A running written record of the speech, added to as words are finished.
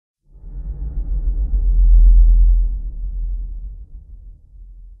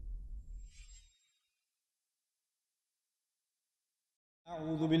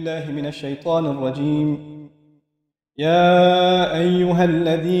أعوذ بالله من الشيطان الرجيم. يا أيها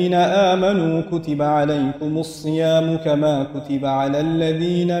الذين آمنوا كتب عليكم الصيام كما كتب على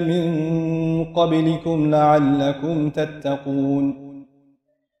الذين من قبلكم لعلكم تتقون.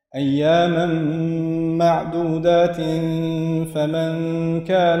 أياما معدودات فمن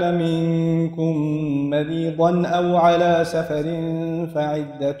كان منكم مريضا أو على سفر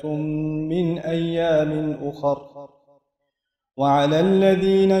فعدة من أيام أخر وعلى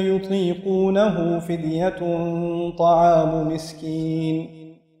الذين يطيقونه فدية طعام مسكين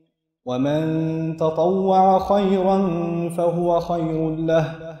ومن تطوع خيرا فهو خير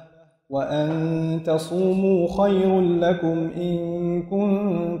له وأن تصوموا خير لكم إن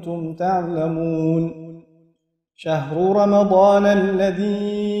كنتم تعلمون. شهر رمضان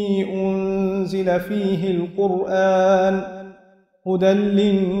الذي أنزل فيه القرآن هدى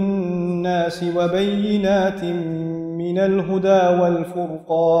للناس وبينات من الهدى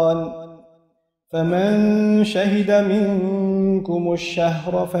والفرقان فمن شهد منكم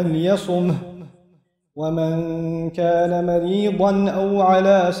الشهر فليصمه ومن كان مريضا أو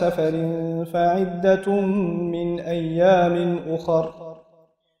على سفر فعدة من أيام أخر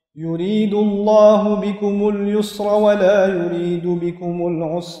يريد الله بكم اليسر ولا يريد بكم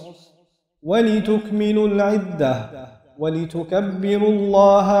العسر ولتكملوا العدة ولتكبروا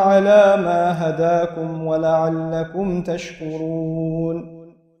الله على ما هداكم ولعلكم تشكرون.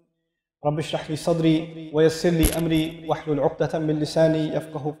 رب اشرح لي صدري ويسر لي أمري واحلل عقدة من لساني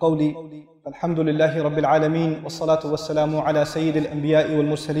يفقه قولي. الحمد لله رب العالمين والصلاة والسلام على سيد الأنبياء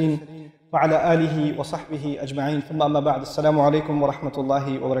والمرسلين وعلى آله وصحبه أجمعين ثم أما بعد. السلام عليكم ورحمة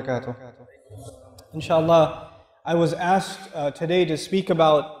الله وبركاته. Inshallah, I was asked today to speak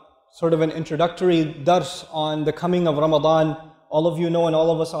about sort of an introductory dars on the coming of Ramadan. All of you know and all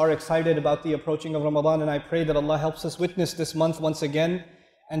of us are excited about the approaching of Ramadan, and I pray that Allah helps us witness this month once again,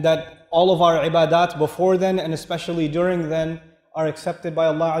 and that all of our ibadat before then and especially during then are accepted by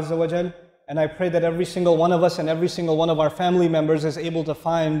Allah Azza wa Jal. And I pray that every single one of us and every single one of our family members is able to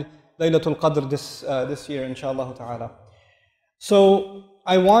find Laylatul Qadr this year, inshallah ta'ala. So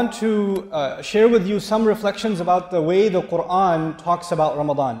I want to share with you some reflections about the way the Quran talks about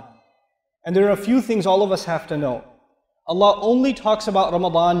Ramadan. And there are a few things all of us have to know. Allah only talks about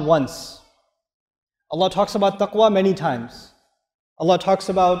Ramadan once. Allah talks about taqwa many times. Allah talks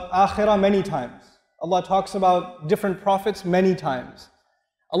about akhirah many times. Allah talks about different prophets many times.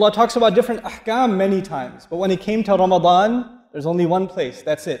 Allah talks about different ahkam many times. But when it came to Ramadan, there's only one place,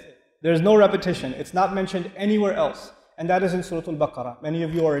 that's it. There's no repetition. It's not mentioned anywhere else. And that is in Surah Al-Baqarah. Many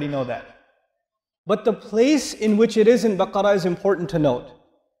of you already know that. But the place in which it is in Baqarah is important to note.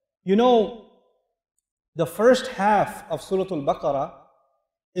 You know, the first half of Surah Al-Baqarah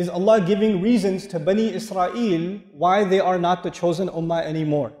is Allah giving reasons to Bani Israel why they are not the chosen ummah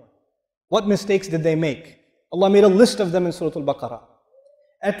anymore. What mistakes did they make? Allah made a list of them in Surah Al-Baqarah.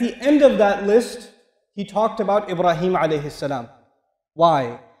 At the end of that list, He talked about Ibrahim alayhi salam.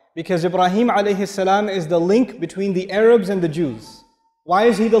 Why? Because Ibrahim alayhi salam is the link between the Arabs and the Jews. Why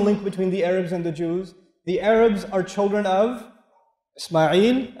is he the link between the Arabs and the Jews? The Arabs are children of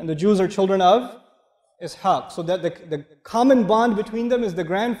Ismail and the Jews are children of Ishaq. So that the common bond between them is the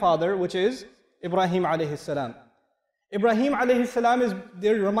grandfather, which is Ibrahim alayhi salam. Ibrahim alayhi salam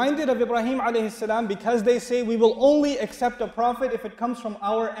they're reminded of Ibrahim alayhi salam because they say we will only accept a prophet if it comes from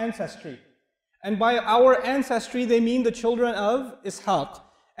our ancestry. And by our ancestry they mean the children of Ishaq.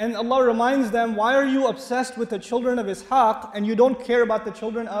 And Allah reminds them, why are you obsessed with the children of Ishaq and you don't care about the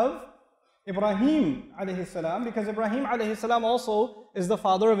children of Ibrahim alayhi salam? Because Ibrahim alayhi salam also is the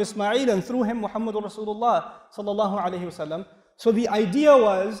father of Ismail, and through him Muhammadur Rasulullah sallallahu alayhi wasallam. So the idea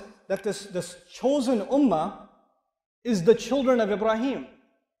was that this chosen ummah is the children of Ibrahim.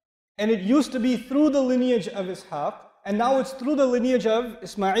 And it used to be through the lineage of Ishaq, and now it's through the lineage of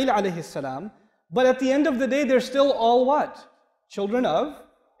Ismail alayhi salam. But at the end of the day, they're still all what? Children of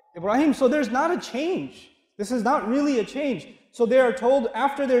Ibrahim. So there's not a change. This is not really a change. So they are told,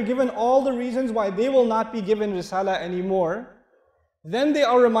 after they're given all the reasons why they will not be given Risala anymore, then they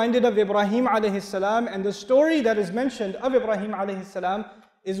are reminded of Ibrahim alayhi salam, and the story that is mentioned of Ibrahim alayhi salam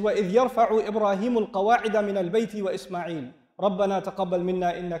is وَإِذْ يَرْفَعُ إِبْرَاهِيمُ الْقَوَاعِدَ مِنَ الْبَيْتِ وَإِسْمَاعِيلُ رَبَّنَا تَقَبَّلْ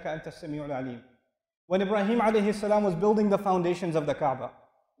مِنَّا إِنَّكَ أَنْتَ السَّمِيعُ الْعَلِيمُ. When Ibrahim alayhi salam was building the foundations of the Kaaba,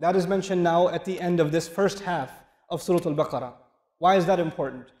 that is mentioned now at the end of this first half of Surah Al-Baqarah. Why is that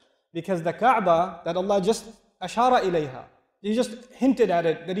important? Because the Kaaba that Allah just ashara ilayha, He just hinted at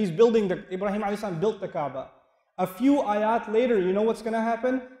it, that He's building Ibrahim alayhi salam built the Kaaba. A few ayat later, you know what's going to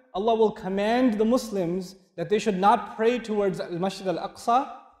happen? Allah will command the Muslims that they should not pray towards Al-Masjid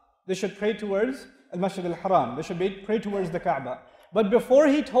Al-Aqsa, they should pray towards Al-Masjid Al-Haram, they should pray towards the Kaaba. But before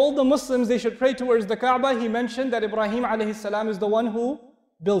he told the Muslims they should pray towards the Kaaba, he mentioned that Ibrahim alayhi salam is the one who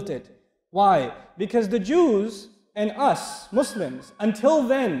built it. Why? Because the Jews and us, Muslims, until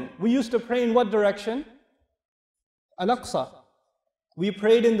then, we used to pray in what direction? Al-Aqsa. We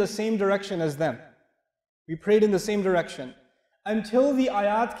prayed in the same direction as them. We prayed in the same direction. Until the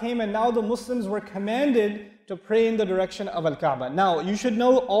ayat came and now the Muslims were commanded to pray in the direction of Al-Kaaba. Now, you should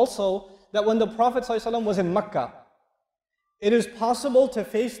know also that when the Prophet ﷺ was in Mecca, it is possible to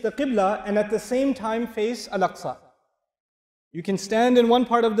face the Qibla and at the same time face Al-Aqsa. You can stand in one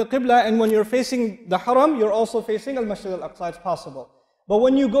part of the Qibla and when you're facing the Haram, you're also facing Al-Masjid Al-Aqsa, it's possible. But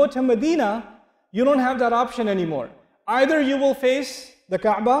when you go to Medina, you don't have that option anymore. Either you will face the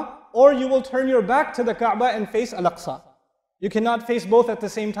Kaaba or you will turn your back to the Kaaba and face Al-Aqsa. You cannot face both at the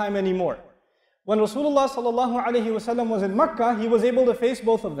same time anymore. When Rasulullah ﷺ was in Mecca, he was able to face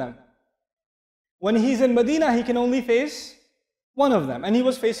both of them. When he's in Medina, he can only face one of them. And he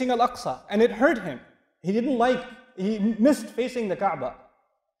was facing Al-Aqsa. And it hurt him. He missed facing the Kaaba.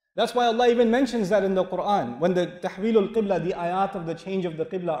 That's why Allah even mentions that in the Quran. When the Tahwilul Qibla, the ayat of the change of the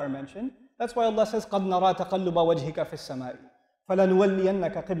Qibla are mentioned, that's why Allah says, قَدْ نَرَى تَقَلُّبَ وَجْهِكَ فِي السَّمَاءِ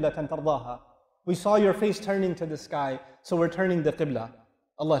فَلَنُوَلِّيَنَّكَ قِبْلَةً تَرْضَاهَا. We saw your face turning to the sky, so we're turning the Qibla,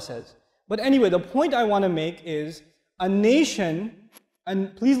 Allah says. But anyway, the point I want to make is, a nation,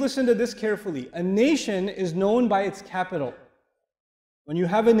 and please listen to this carefully, a nation is known by its capital. When you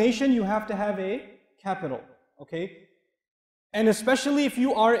have a nation, you have to have a capital, okay? And especially if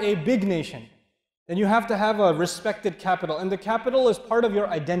you are a big nation, then you have to have a respected capital. And the capital is part of your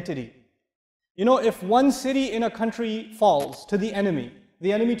identity. You know, if one city in a country falls to the enemy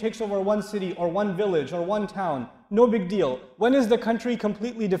takes over one city or one village or one town, no big deal. When is the country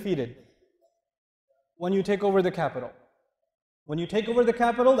completely defeated? When you take over the capital. When you take over the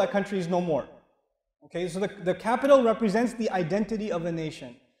capital, that country is no more. Okay, so the capital represents the identity of a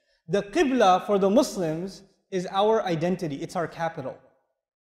nation. The Qibla for the Muslims is our identity, it's our capital.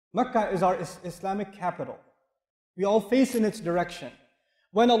 Mecca is our Islamic capital. We all face in its direction.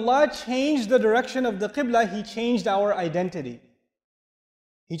 When Allah changed the direction of the Qibla, He changed our identity.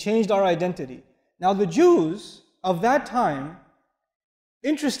 He changed our identity. Now the Jews of that time,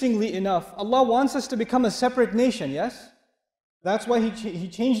 interestingly enough, Allah wants us to become a separate nation, yes? That's why He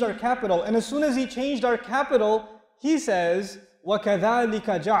changed our capital. And as soon as He changed our capital, He says, وَكَذَلِكَ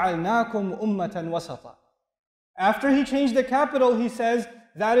جَعَلْنَاكُمْ أُمَّةً وَسَطًا. After He changed the capital, He says,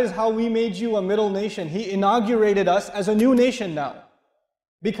 that is how we made you a middle nation. He inaugurated us as a new nation now,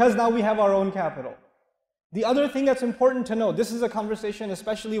 because now we have our own capital. The other thing that's important to know, this is a conversation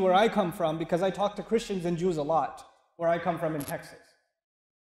especially where I come from, because I talk to Christians and Jews a lot, where I come from in Texas.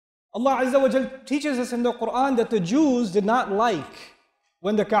 Allah Azza wa Jal teaches us in the Quran that the Jews did not like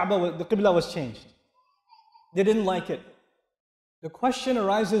when the Qibla was changed. They didn't like it. The question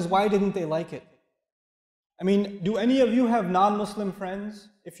arises, why didn't they like it? I mean, do any of you have non-Muslim friends?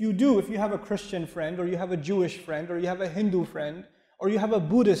 If you do, if you have a Christian friend, or you have a Jewish friend, or you have a Hindu friend, or you have a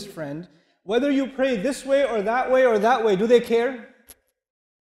Buddhist friend, whether you pray this way or that way or that way, do they care?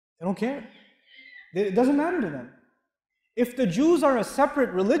 They don't care. It doesn't matter to them. If the Jews are a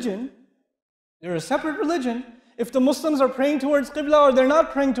separate religion, they're a separate religion. If the Muslims are praying towards Qibla or they're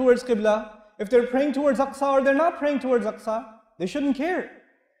not praying towards Qibla, if they're praying towards Aqsa or they're not praying towards Aqsa, they shouldn't care.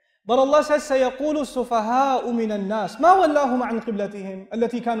 But Allah says, سَيَقُولُ السُّفَهَاءُ مِنَ النَّاسِ مَا وَلَّاهُمْ عَنْ قِبْلَتِهِمْ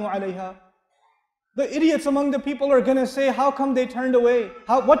الَّتِي كَانُوا عَلَيْهَا. The idiots among the people are going to say, how come they turned away?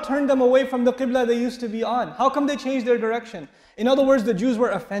 What turned them away from the Qibla they used to be on? How come they changed their direction? In other words, the Jews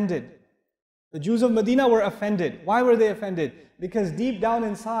were offended. The Jews of Medina were offended. Why were they offended? Because deep down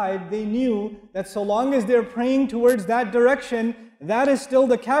inside, they knew that so long as they're praying towards that direction, that is still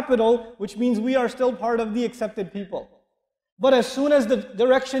the capital, which means we are still part of the accepted people. But as soon as the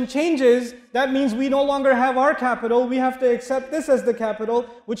direction changes, that means we no longer have our capital. We have to accept this as the capital,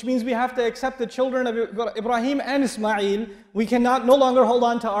 which means we have to accept the children of Ibrahim and Ismail. We cannot no longer hold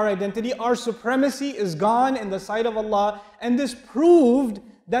on to our identity. Our supremacy is gone in the sight of Allah. And this proved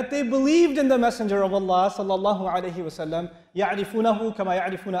that they believed in the Messenger of Allah sallallahu alaihi wasallam. يَعْرِفُونَهُ كَمَا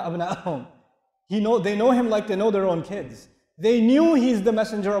يَعْرِفُونَ أَبْنَاءَهُم. They know him like they know their own kids. They knew he's the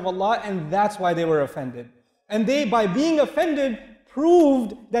Messenger of Allah, and that's why they were offended. And they, by being offended,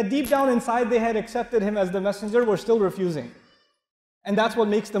 proved that deep down inside they had accepted him as the messenger, were still refusing. And that's what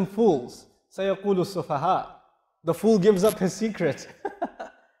makes them fools. سَيَقُولُ السُّفَهَاءُ. The fool gives up his secret.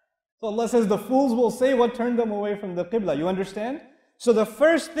 So Allah says the fools will say what turned them away from the Qibla. You understand? So the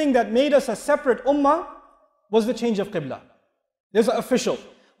first thing that made us a separate ummah was the change of Qibla. There's an official.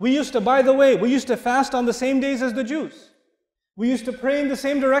 We used to fast on the same days as the Jews. We used to pray in the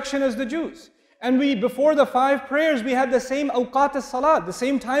same direction as the Jews. And before the 5 prayers, we had the same awqat as-salat, the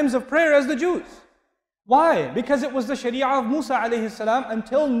same times of prayer as the Jews. Why? Because it was the Sharia of Musa alayhi salam.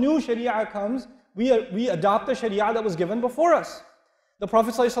 Until new Sharia comes, we adopt the Sharia that was given before us. The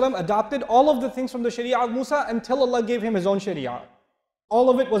Prophet ﷺ adopted all of the things from the Sharia of Musa until Allah gave him his own Sharia. All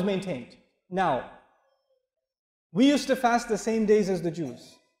of it was maintained. Now, we used to fast the same days as the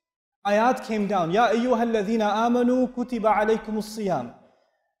Jews. Ayat came down. Ya ayyuhal ladhina amanu kutiba alaykumus siyam.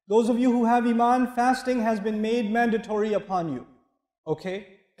 Those of you who have iman, fasting has been made mandatory upon you. Okay?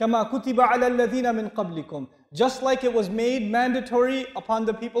 Kama kutiba ala alladhina min qablikum. Just like it was made mandatory upon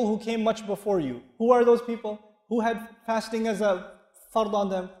the people who came much before you. Who are those people? Who had fasting as a fard on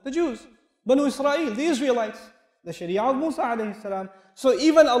them? The Jews. Banu Israel, the Israelites. The Sharia of Musa alayhi salam. So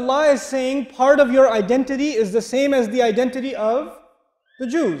even Allah is saying part of your identity is the same as the identity of the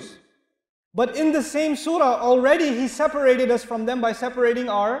Jews. But in the same surah, already He separated us from them by separating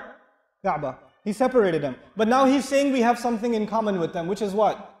our Kaaba. He separated them. But now He's saying we have something in common with them, which is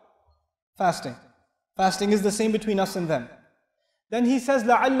what? Fasting. Fasting is the same between us and them. Then He says,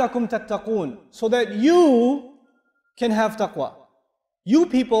 لَعَلَّكُمْ تَتَّقُونَ. So that you can have taqwa. You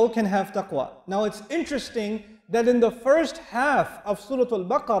people can have taqwa. Now it's interesting that in the first half of Surah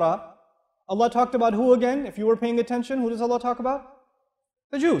Al-Baqarah, Allah talked about who again? If you were paying attention, who does Allah talk about?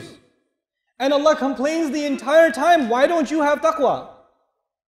 The Jews. And Allah complains the entire time, why don't you have taqwa?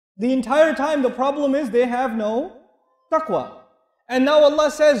 The entire time the problem is they have no taqwa. And now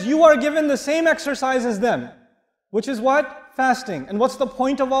Allah says, you are given the same exercise as them. Which is what? Fasting. And what's the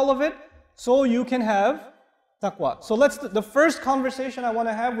point of all of it? So you can have taqwa. So the first conversation I want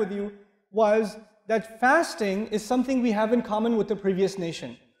to have with you was that fasting is something we have in common with the previous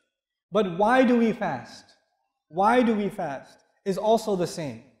nation. But why do we fast? Why do we fast? Is also the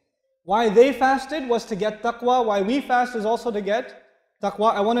same. Why they fasted was to get taqwa. Why we fast is also to get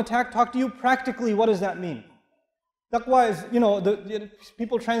taqwa. I want to talk to you practically. What does that mean? Taqwa is,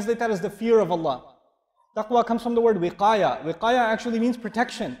 people translate that as the fear of Allah. Taqwa comes from the word wiqaya. Wiqaya actually means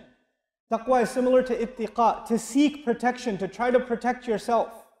protection. Taqwa is similar to ittiqa, to seek protection, to try to protect yourself.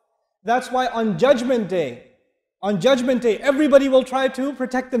 That's why on Judgment Day, everybody will try to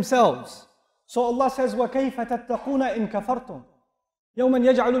protect themselves. So Allah says, وَكَيْفَ تَتَّقُونَ إِن كَفَرْتُمْ يَوْمًا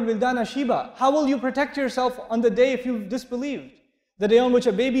يَجْعَلُ الْوِلْدَانَ شِيبًا. How will you protect yourself on the day if you've disbelieved? The day on which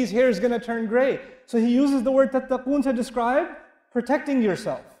a baby's hair is going to turn gray. So He uses the word tattaqun to describe protecting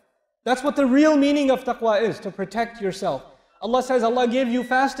yourself. That's what the real meaning of taqwa is, to protect yourself. Allah says Allah gave you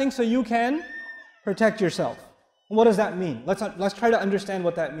fasting so you can protect yourself. What does that mean? Let's try to understand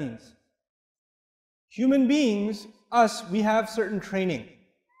what that means. Human beings, us, we have certain training.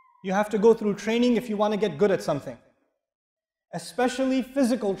 You have to go through training if you want to get good at something. Especially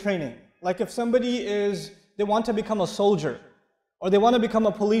physical training. Like if somebody they want to become a soldier, or they want to become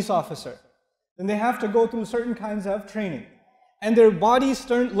a police officer, then they have to go through certain kinds of training. And their body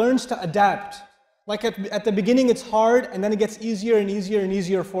learns to adapt. Like at the beginning it's hard, and then it gets easier and easier and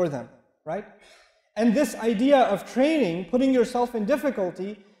easier for them, right? And this idea of training, putting yourself in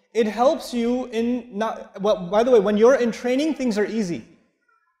difficulty, it helps you by the way, when you're in training, things are easy.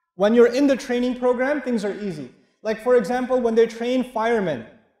 When you're in the training program, things are easy. Like for example, when they train firemen,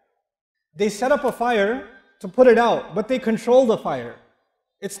 they set up a fire to put it out, but they control the fire.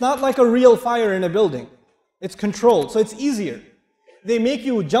 It's not like a real fire in a building. It's controlled, so it's easier. They make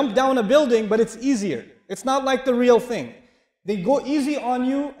you jump down a building, but it's easier. It's not like the real thing. They go easy on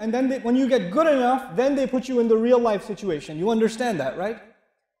you, and then when you get good enough, then they put you in the real life situation. You understand that, right?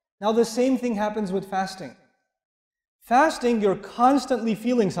 Now the same thing happens with fasting. Fasting, you're constantly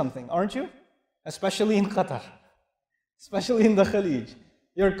feeling something, aren't you? Especially in Qatar. Especially in the Khalij.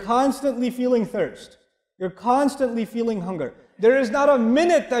 You're constantly feeling thirst. You're constantly feeling hunger. There is not a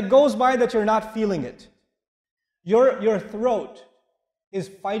minute that goes by that you're not feeling it. Your throat is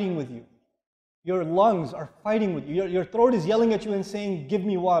fighting with you. Your lungs are fighting with you. Your throat is yelling at you and saying, give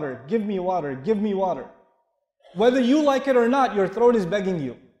me water, give me water, give me water. Whether you like it or not, your throat is begging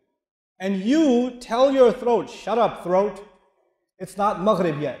you. And you tell your throat, shut up throat, it's not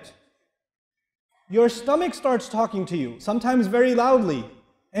Maghrib yet. Your stomach starts talking to you, sometimes very loudly.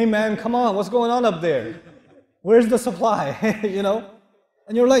 Hey man, come on, what's going on up there? Where's the supply?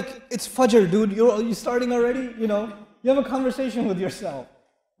 And you're like, it's Fajr, dude, you're starting already? You have a conversation with yourself.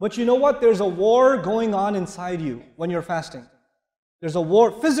 But you know what? There's a war going on inside you when you're fasting. There's a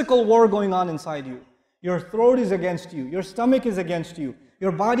war, physical war going on inside you. Your throat is against you. Your stomach is against you.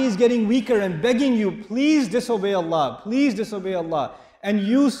 Your body is getting weaker and begging you, please disobey Allah. Please disobey Allah. And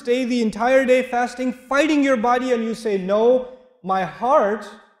you stay the entire day fasting, fighting your body, and you say, no, my heart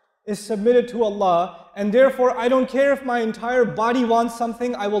is submitted to Allah, and therefore I don't care if my entire body wants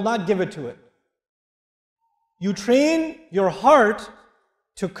something, I will not give it to it. You train your heart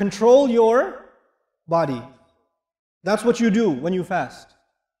to control your body. That's what you do when you fast.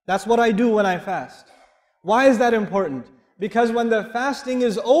 That's what I do when I fast. Why is that important? Because when the fasting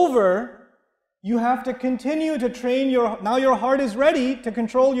is over, you have to continue to train now your heart is ready to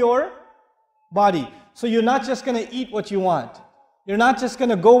control your body. So you're not just going to eat what you want. You're not just going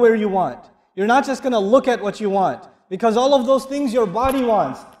to go where you want. You're not just going to look at what you want. Because all of those things your body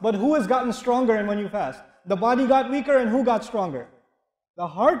wants. But who has gotten stronger and when you fast? The body got weaker and who got stronger? The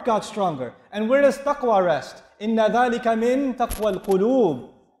heart got stronger. And where does taqwa rest? Inna dhalika min taqwa al-qulub.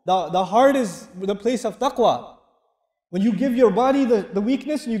 The heart is the place of taqwa. When you give your body the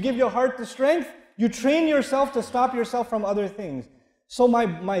weakness and you give your heart the strength, you train yourself to stop yourself from other things. So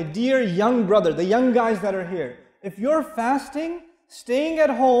my dear young brother, the young guys that are here, if you're fasting, staying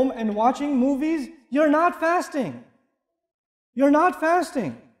at home and watching movies, you're not fasting. You're not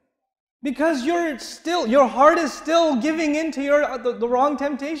fasting. Because your heart is still giving in to the wrong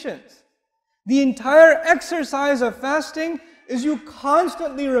temptations. The entire exercise of fasting is you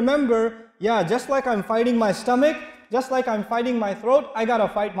constantly remember, yeah, just like I'm fighting my stomach, just like I'm fighting my throat, I gotta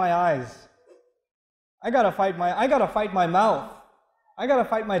fight my eyes. I gotta fight my mouth. I gotta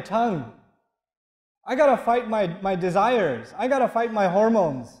fight my tongue. I gotta fight my desires. I gotta fight my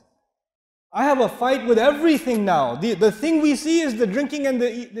hormones. I have a fight with everything now. The thing we see is the drinking and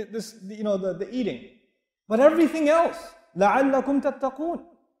the eating. But everything else, لَعَلَّكُمْ تَتَّقُونَ.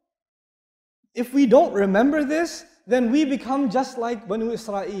 If we don't remember this, then we become just like Banu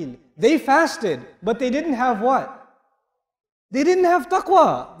Israel. They fasted, but they didn't have what? They didn't have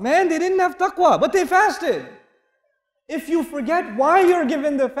taqwa. Man, they didn't have taqwa, but they fasted. If you forget why you're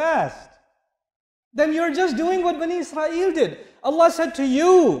given the fast, then you're just doing what Bani Israel did. Allah said to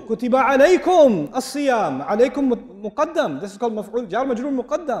you, كُتِبَ عَلَيْكُمْ الصِّيَامِ عَلَيْكُمْ مُقَدَّم. This is called مفعول جار مجرور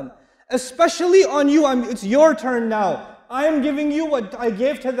مقدم. Especially on you, it's your turn now. I am giving you what I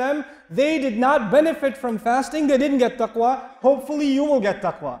gave to them. They did not benefit from fasting. They didn't get taqwa. Hopefully you will get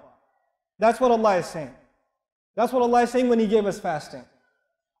taqwa. That's what Allah is saying. That's what Allah is saying when He gave us fasting.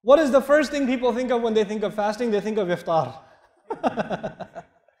 What is the first thing people think of when they think of fasting? They think of iftar.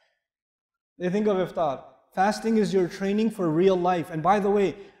 They think of iftar. Fasting is your training for real life. And by the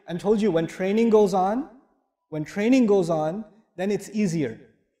way, I told you, when training goes on, then it's easier.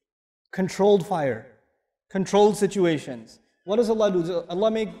 Controlled fire. Controlled situations. What does Allah do? Does Allah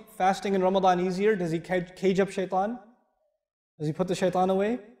make fasting in Ramadan easier? Does He cage up shaitan? Does He put the shaitan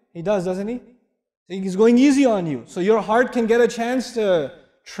away? He does, doesn't He? He's going easy on you. So your heart can get a chance to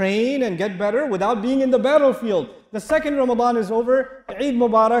train and get better without being in the battlefield. The second Ramadan is over, Eid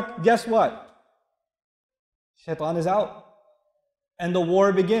Mubarak, guess what? Shaitan is out. And the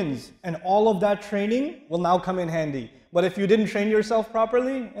war begins. And all of that training will now come in handy. But if you didn't train yourself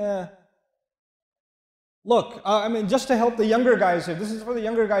properly, look, just to help the younger guys here, this is for the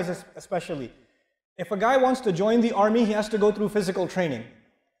younger guys especially. If a guy wants to join the army, he has to go through physical training.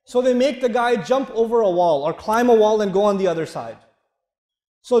 So they make the guy jump over a wall or climb a wall and go on the other side.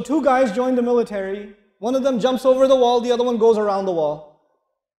 So two guys join the military. One of them jumps over the wall, the other one goes around the wall.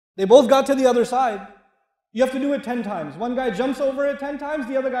 They both got to the other side. You have to do it 10 times. One guy jumps over it 10 times,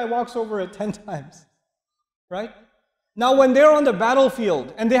 the other guy walks over it 10 times. Right? Now when they're on the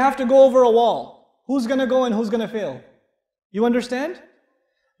battlefield and they have to go over a wall, who's going to go and who's going to fail? You understand?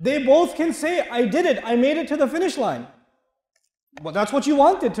 They both can say, I did it, I made it to the finish line. But that's what you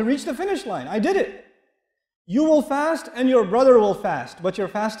wanted, to reach the finish line. I did it. You will fast and your brother will fast, but your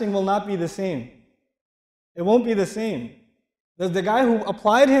fasting will not be the same. It won't be the same. There's the guy who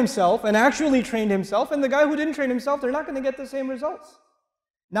applied himself and actually trained himself, and the guy who didn't train himself, they're not going to get the same results.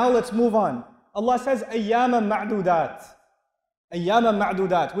 Now let's move on. Allah says, أَيَّامًا مَعْدُودَاتٍ. أَيَّامًا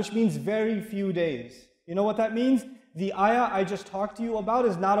مَعْدُودَاتٍ, which means very few days. You know what that means? The ayah I just talked to you about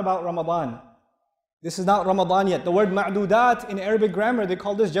is not about Ramadan. This is not Ramadan yet. The word ma'dudat in Arabic grammar, they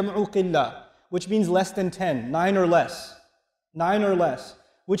call this jam'u qillah, which means less than 10, 9 or less. 9 or less.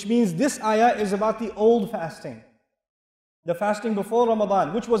 Which means this ayah is about the old fasting. The fasting before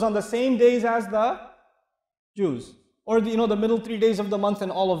Ramadan, which was on the same days as the Jews. Or the middle 3 days of the month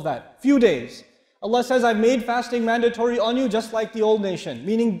and all of that. Few days. Allah says, I've made fasting mandatory on you just like the old nation.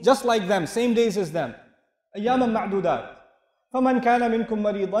 Meaning just like them, same days as them. أَيَّامًا مَعْدُودَاتٍ. فَمَنْ كَانَ مِنْكُمْ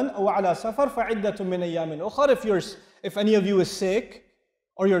مَرِيضًا أَوْ عَلَى سَفَرٍ فَعِدَّةٌ مِّنْ أَيَّامٍ أُخَرَ. If any of you is sick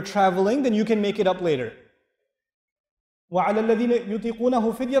or you're traveling, then you can make it up later. وَعَلَى الَّذِينَ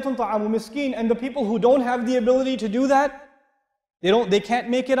يُطِيقُونَهُ فِدْيَةٌ طَعَامُ مِسْكِينٍ. And the people who don't have the ability to do that, they can't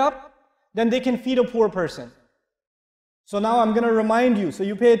make it up, then they can feed a poor person. So now I'm going to remind you, so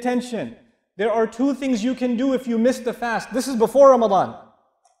you pay attention. There are 2 things you can do if you miss the fast. This is before Ramadan.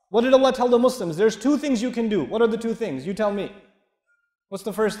 What did Allah tell the Muslims? There's two things you can do. What are the two things? You tell me. What's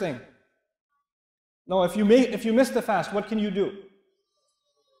the first thing? No, if you miss the fast, what can you do?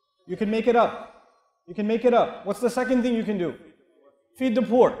 You can make it up. You can make it up. What's the second thing you can do? Feed the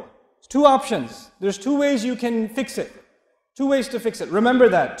poor. It's two options. There's two ways you can fix it. Two ways to fix it. Remember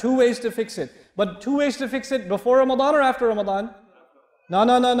that. Two ways to fix it. But two ways to fix it before Ramadan or after Ramadan?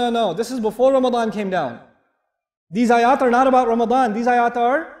 No. This is before Ramadan came down. These ayat are not about Ramadan. These ayat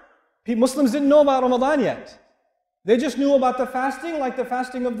are, Muslims didn't know about Ramadan yet. They just knew about the fasting like the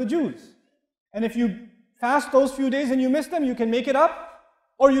fasting of the Jews. And if you fast those few days and you miss them, you can make it up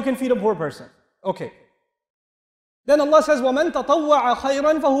or you can feed a poor person. Okay. Then Allah says, وَمَنْ تَطَوَّعَ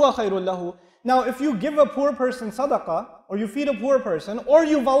خَيْرًا فَهُوَ خَيْرٌ لَهُ. Now if you give a poor person sadaqah, or you feed a poor person, or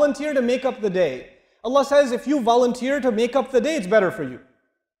you volunteer to make up the day, Allah says if you volunteer to make up the day, it's better for you.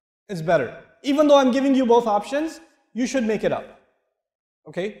 It's better. Even though I'm giving you both options, you should make it up.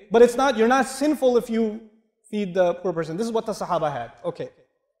 Okay? But it's not, you're not sinful if you feed the poor person. This is what the Sahaba had. Okay.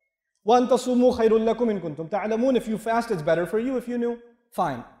 وَأَن تَصُومُوا خَيْرٌ لَكُمْ إِن كُنْتُمْ تَعْلَمُونَ. If you fast, it's better for you. If you knew,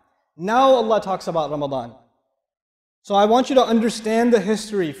 fine. Now Allah talks about Ramadan. So I want you to understand the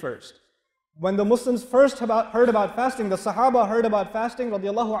history first. When the Muslims first heard about fasting, the Sahaba heard about fasting,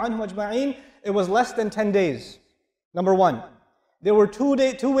 radiallahu anhum ajma'in, it was less than 10 days. Number one. There were two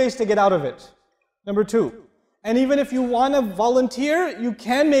ways to get out of it. Number two. And even if you want to volunteer, you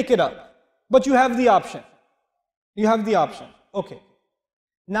can make it up. But you have the option. You have the option. Okay.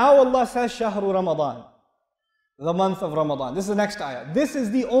 Now Allah says, Shahru Ramadan. The month of Ramadan. This is the next ayah. This is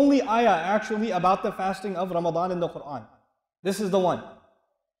the only ayah actually about the fasting of Ramadan in the Quran. This is the one.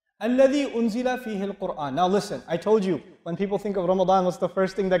 الَّذِي أُنزِلَ فِيهِ الْقُرْآنِ. Now listen, I told you, when people think of Ramadan, what's the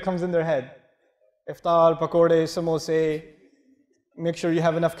first thing that comes in their head? Iftar, pakode, samosa. Make sure you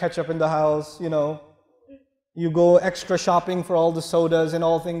have enough ketchup in the house, you know. You go extra shopping for all the sodas and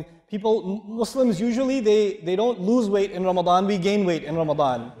all things. People, Muslims usually, they don't lose weight in Ramadan, we gain weight in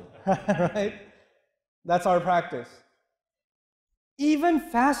Ramadan. Right? That's our practice. Even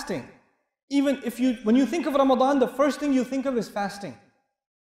fasting. When you think of Ramadan, the first thing you think of is fasting.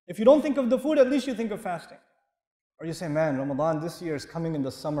 If you don't think of the food, at least you think of fasting. Or you say, man, Ramadan this year is coming in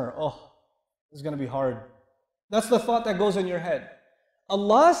the summer. Oh, this is going to be hard. That's the thought that goes in your head.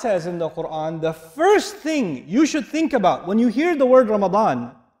 Allah says in the Quran, the first thing you should think about when you hear the word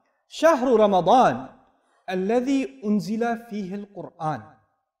Ramadan, Shahru Ramadan, alladhi unzila fihi al-Quran.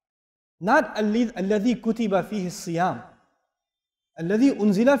 Not alladhi kutiba fihi al-siyam. Alladhi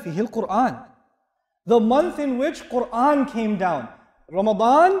unzila fihi al-Quran. The month in which Quran came down.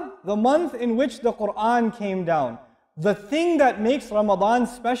 Ramadan, the month in which the Quran came down. The thing that makes Ramadan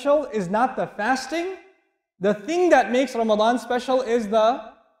special is not the fasting. The thing that makes Ramadan special is the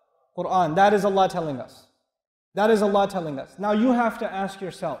Quran. That is Allah telling us. That is Allah telling us. Now you have to ask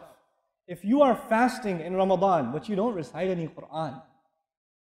yourself, if you are fasting in Ramadan, but you don't recite any Quran,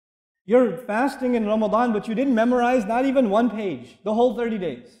 you're fasting in Ramadan, but you didn't memorize not even one page, the whole 30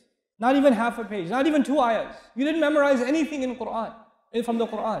 days, not even half a page, not even 2 ayahs. You didn't memorize anything in Quran, from the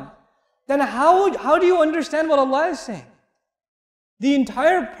Quran. Then how do you understand what Allah is saying? The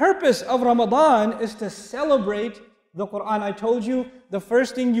entire purpose of Ramadan is to celebrate the Quran. I told you the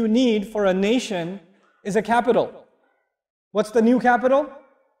first thing you need for a nation is a capital. What's the new capital?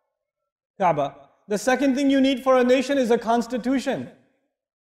 Kaaba. The second thing you need for a nation is a constitution.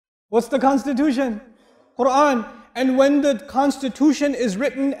 What's the constitution? Quran. And when the constitution is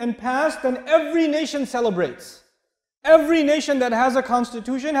written and passed, then every nation celebrates. Every nation that has a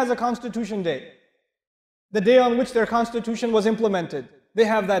constitution has a constitution day. The day on which their constitution was implemented. They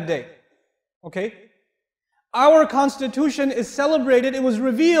have that day. Okay? Our constitution is celebrated, it was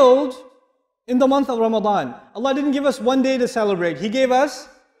revealed in the month of Ramadan. Allah didn't give us one day to celebrate. He gave us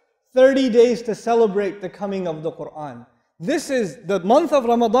 30 days to celebrate the coming of the Quran. This is, the month of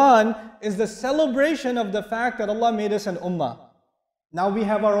Ramadan is the celebration of the fact that Allah made us an ummah. Now we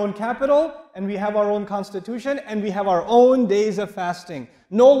have our own capital, and we have our own constitution, and we have our own days of fasting.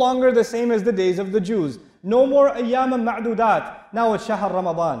 No longer the same as the days of the Jews. No more ayyam ma'dudat. Now it's Shahr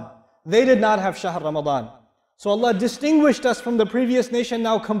Ramadan. They did not have Shahr Ramadan. So Allah distinguished us from the previous nation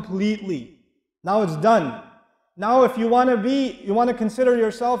now completely. Now it's done. Now if you want to consider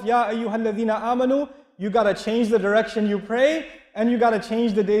yourself, Ya ayyuhalladhina amanu, you got to change the direction you pray, and you got to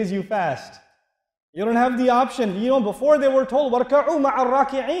change the days you fast. You don't have the option. You know, before they were told, وَارْكَعُوا مَعَ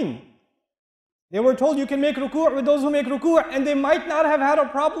الرَّاكِعِينَ. They were told you can make ruku' with those who make ruku', and they might not have had a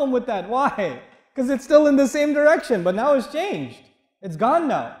problem with that. Why? Because it's still in the same direction, but now it's changed. It's gone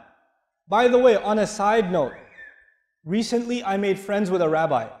now. By the way, on a side note, recently I made friends with a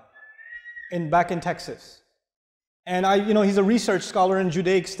rabbi back in Texas. And he's a research scholar in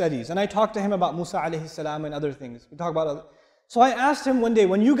Judaic studies. And I talked to him about Musa alayhi salam and other things. We talk about other. So I asked him one day,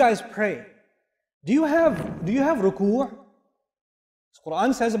 when you guys pray, do you have ruku'? The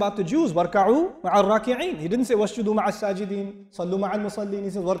Quran says about the Jews, وَارْكَعُوا مَعَ الرَّاكِعِينَ. He didn't say, وَاسْجُدُوا مَعَ السَّاجِدِينَ صَلُّوا مَعَ الْمُصَلِّينَ. He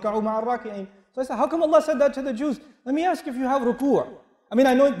says, وَارْكَعُوا مَعَ الرَّاكِعِينَ. So I said, how come Allah said that to the Jews? Let me ask if you have ruku'. I mean,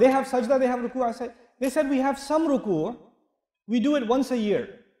 I know they have sajda, they have ruku'. They said, we have some ruku'. We do it once a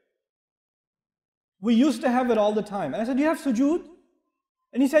year. We used to have it all the time. And I said, do you have sujood?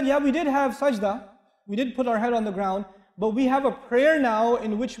 And he said, yeah, we did have sajda. We did put our head on the ground. But we have a prayer now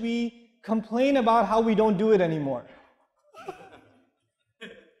in which we complain about how we don't do it anymore.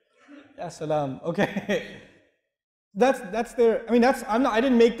 Ya salam. Okay. That's their, I mean, I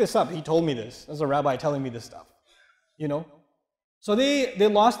didn't make this up. He told me this. There's a rabbi telling me this stuff. So they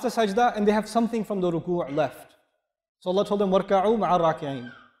lost the sajda and they have something from the ruku' left. So Allah told them, وَارْكَعُوا مَعَ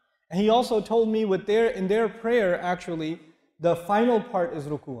الرَّاكِعِينَ. And He also told me in their prayer, actually, the final part is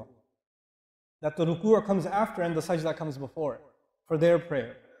ruku'. That the ruku' comes after and the sajda comes before for their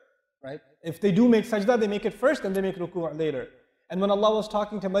prayer. Right? If they do make sajda, they make it first and they make ruku' later. And when Allah was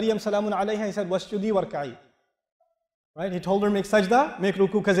talking to Maryam salamun alayha, He said, وَاسْجُدِي وَارْكَعِي. Right? He told her, make sajda, make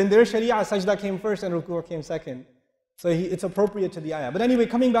ruku', because in their sharia, sajda came first and ruku' came second. So it's appropriate to the ayah. But anyway,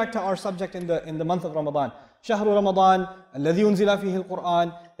 coming back to our subject in the month of Ramadan. شهر رمضان الذي أنزل فيه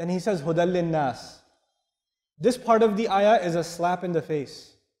القرآن. Then he says, هُدًى لِلنَّاسِ. This part of the ayah is a slap in the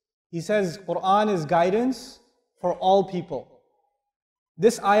face. He says, Quran is guidance for all people.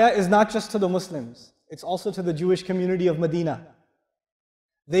 This ayah is not just to the Muslims. It's also to the Jewish community of Medina.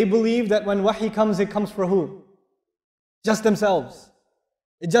 They believe that when wahi comes, it comes for who? Just themselves.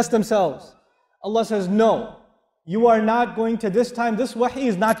 Just themselves. Allah says, no. You are not going to this time. This wahi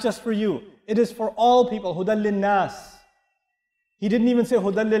is not just for you. It is for all people. هُدًى لِلنَّاسِ. He didn't even say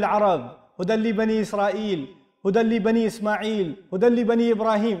هُدًى لِلْعَرَبِ, هُدًى لِبَنِي إِسْرَائِيل, هُدًى لِبَنِي إِسْمَاعِيل, هُدًى لِبَنِي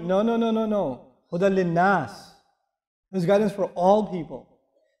إِبْرَاهِيم. No. هُدًى لِلنَّاسِ. This is guidance for all people.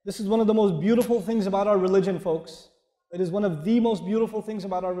 This is one of the most beautiful things about our religion, folks. It is one of the most beautiful things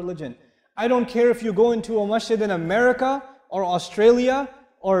about our religion. I don't care if you go into a masjid in America or Australia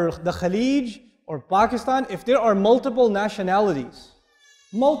or the Khalij or Pakistan, if there are multiple nationalities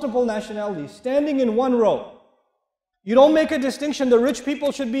standing in one row, you don't make a distinction. The rich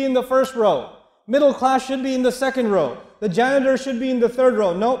people should be in the first row. Middle class should be in the second row. The janitor should be in the third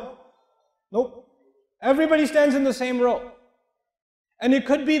row. Nope. Everybody stands in the same row. And it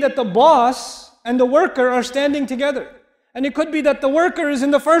could be that the boss and the worker are standing together. And it could be that the worker is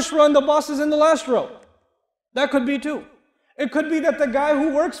in the first row and the boss is in the last row. That could be too. It could be that the guy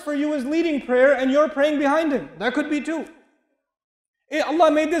who works for you is leading prayer and you're praying behind him. That could be too. Allah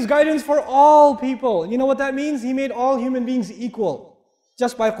made this guidance for all people. You know what that means? He made all human beings equal.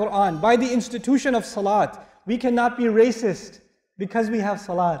 Just by Quran, by the institution of salat. We cannot be racist because we have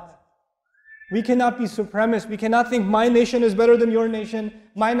salat. We cannot be supremacist. We cannot think my nation is better than your nation.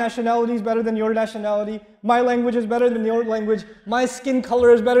 My nationality is better than your nationality. My language is better than your language. My skin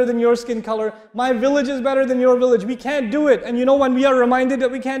color is better than your skin color. My village is better than your village. We can't do it. And you know when we are reminded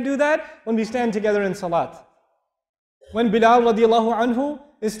that we can't do that? When we stand together in salat. When Bilal radiallahu anhu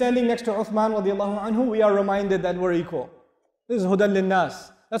is standing next to Uthman radiallahu anhu, we are reminded that we're equal. This is hudan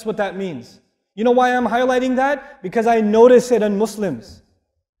linnas. That's what that means. You know why I'm highlighting that? Because I notice it in Muslims.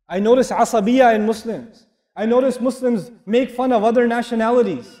 I notice asabiyya in Muslims. I notice Muslims make fun of other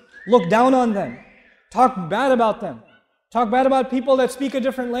nationalities, look down on them, talk bad about them, talk bad about people that speak a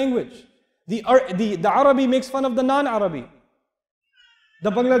different language. The Arabi makes fun of the non-Arabi. The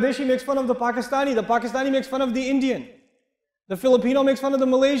Bangladeshi makes fun of the Pakistani makes fun of the Indian. The Filipino makes fun of the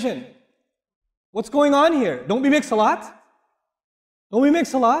Malaysian. What's going on here? Don't we make salat? Don't we make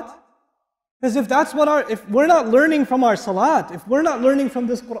salat? Because if we're not learning from our salat, if we're not learning from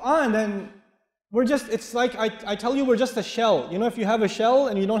this Quran, then it's like I tell you, we're just a shell. You know, if you have a shell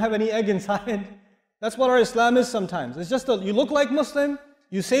and you don't have any egg inside, that's what our Islam is sometimes. It's just you look like Muslim,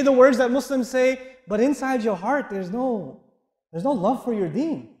 you say the words that Muslims say, but inside your heart, there's no love for your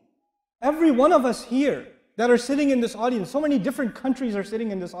deen. Every one of us here that are sitting in this audience, so many different countries are sitting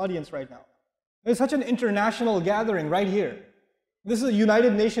in this audience right now. It's such an international gathering right here. This is a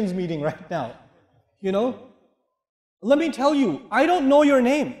United Nations meeting right now. You know? Let me tell you, I don't know your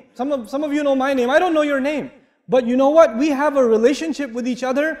name. Some of you know my name. I don't know your name. But you know what? We have a relationship with each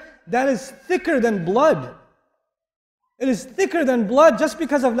other that is thicker than blood. It is thicker than blood just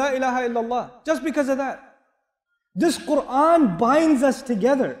because of La ilaha illallah. Just because of that. This Quran binds us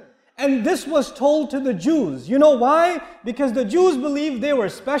together. And this was told to the Jews. You know why? Because the Jews believed they were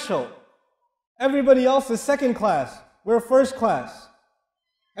special. Everybody else is second class. We're first class.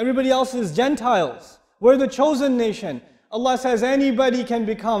 Everybody else is Gentiles. We're the chosen nation. Allah says anybody can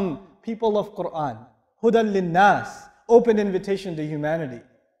become people of Quran. Hudan linnas, open invitation to humanity.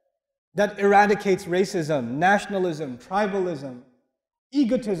 That eradicates racism, nationalism, tribalism,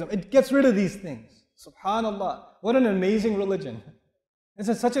 egotism. It gets rid of these things. Subhanallah. What an amazing religion.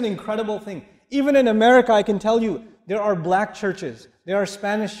 It's such an incredible thing. Even in America, I can tell you, there are black churches, there are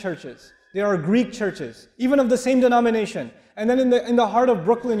Spanish churches, there are Greek churches, even of the same denomination. And then in the heart of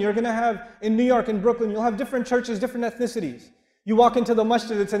Brooklyn, you're going to have, in New York, in Brooklyn, you'll have different churches, different ethnicities. You walk into the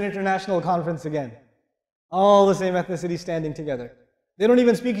masjid, it's an international conference again. All the same ethnicity standing together. They don't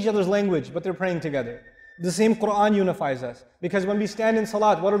even speak each other's language, but they're praying together. The same Quran unifies us. Because when we stand in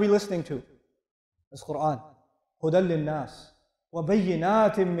salat, what are we listening to? It's Quran. هُدًى لِلنَّاسِ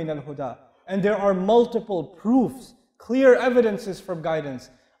وَبَيِّنَاتٍ مِّنَ الْهُدَى. And there are multiple proofs, clear evidences for guidance.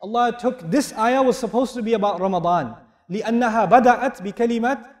 Allah took, this ayah was supposed to be about Ramadan. لِأَنَّهَا بَدَأَتْ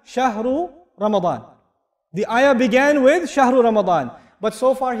بِكَلِمَةِ شَهْرُ رَمَضَان. The ayah began with Shahru Ramadan. But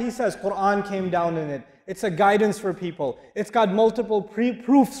so far he says Quran came down in it. It's a guidance for people. It's got multiple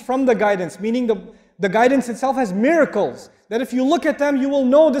proofs from the guidance, meaning the guidance itself has miracles. That if you look at them, you will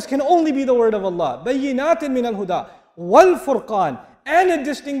know this can only be the word of Allah. بَيِّنَاتٍ مِّنَ الْهُدَى وَالْفُرْقَانِ. And it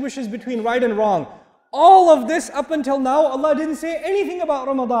distinguishes between right and wrong. All of this up until now, Allah didn't say anything about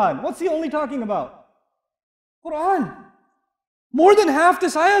Ramadan. What's He only talking about? Quran. More than half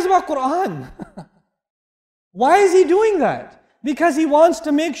this ayah is about Quran. Why is He doing that? Because He wants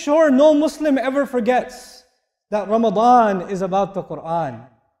to make sure no Muslim ever forgets that Ramadan is about the Quran.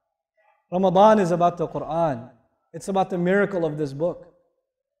 Ramadan is about the Quran. It's about the miracle of this book.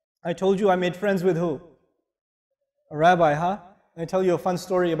 I told you I made friends with who? A rabbi, huh? Let me tell you a fun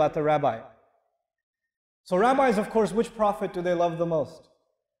story about the rabbi. So rabbis, of course, which prophet do they love the most?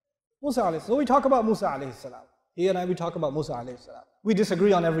 Musa alayhi salam. So we talk about Musa alayhi salam. He and I, we talk about Musa alayhi salam. We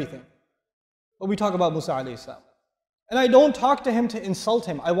disagree on everything. But we talk about Musa alayhi salam. And I don't talk to him to insult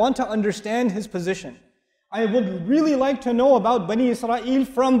him. I want to understand his position. I would really like to know about Bani Israel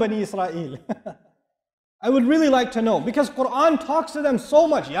from Bani Israel. I would really like to know. Because Quran talks to them so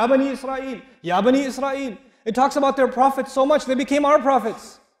much. Ya Bani Israel, Ya Bani Israel. It talks about their prophets so much. They became our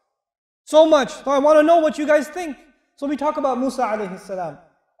prophets. So much. So I want to know what you guys think. So we talk about Musa alayhi salam.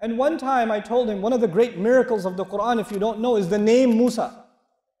 And one time I told him, one of the great miracles of the Quran, if you don't know, is the name Musa.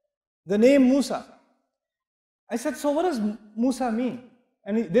 The name Musa. I said, so what does Musa mean?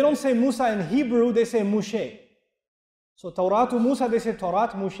 And they don't say Musa in Hebrew, they say Mushe. So Tauratu Musa, they say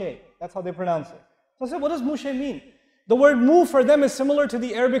Taurat Mushe. That's how they pronounce it. So I said, what does Mushe mean? The word mu for them is similar to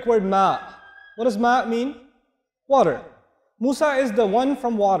the Arabic word ma. What does ma mean? Water. Musa is the one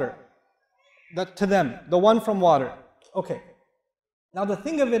from water. That to them, the one from water. Okay. Now the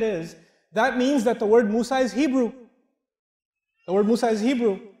thing of it is, that means that the word Musa is Hebrew. The word Musa is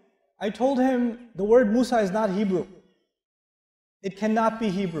Hebrew. I told him the word Musa is not Hebrew. It cannot be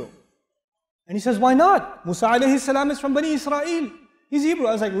Hebrew. And he says, why not? Musa alayhi salam is from Bani Israel. He's Hebrew.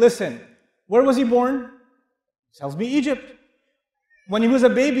 I was like, listen, where was he born? He tells me Egypt. When he was a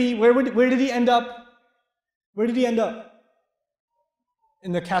baby, where did he end up? Where did he end up?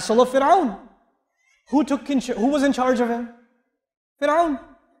 In the castle of Fir'aun. Who was in charge of him? Fir'aun.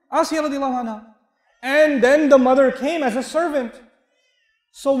 Asiyah radiallahu anha. And then the mother came as a servant.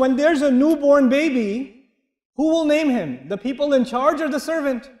 So when there's a newborn baby, who will name him? The people in charge or the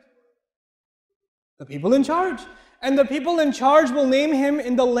servant? The people in charge. And the people in charge will name him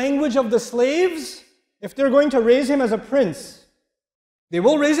in the language of the slaves. If they're going to raise him as a prince, they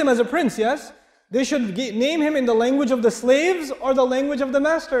will raise him as a prince, yes? They should name him in the language of the slaves or the language of the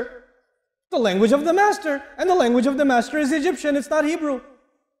master. The language of the master. And the language of the master is Egyptian, it's not Hebrew.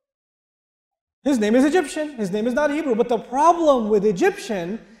 His name is Egyptian, his name is not Hebrew. But the problem with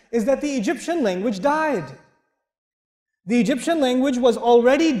Egyptian is that the Egyptian language died. The Egyptian language was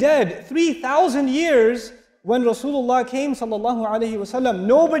already dead 3,000 years when Rasulullah came sallallahu alaihi wasallam.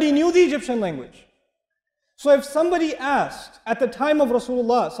 Nobody knew the Egyptian language. So if somebody asked at the time of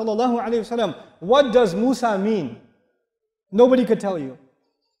Rasulullah sallallahu alaihi wasallam, what does Musa mean? Nobody could tell you.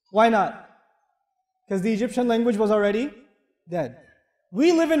 Why not? Because the Egyptian language was already dead.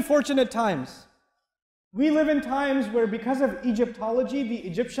 We live in fortunate times. We live in times where because of Egyptology, the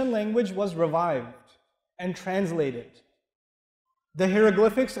Egyptian language was revived and translated. The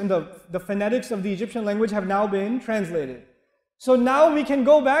hieroglyphics and the phonetics of the Egyptian language have now been translated. So now we can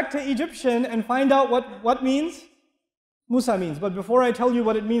go back to Egyptian and find out what means Musa means. But before I tell you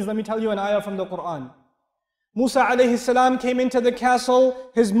what it means, let me tell you an ayah from the Quran. Musa alayhi salam came into the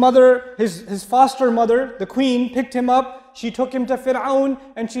castle. His mother, his foster mother, the queen, picked him up. She took him to Fir'aun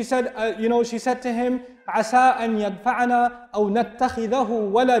and she said, she said to him, عَسَىٰ أَن يَدْفَعَنَا أَوْ نَتَّخِذَهُ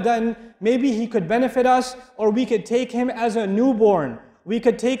وَلَدًا. Maybe he could benefit us, or we could take him as a newborn. We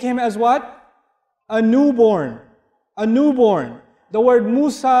could take him as what? A newborn. A newborn. The word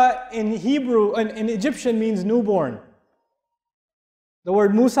Musa in Hebrew, in Egyptian means newborn. The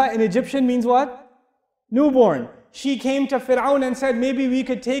word Musa in Egyptian means what? Newborn. She came to Fir'aun and said, maybe we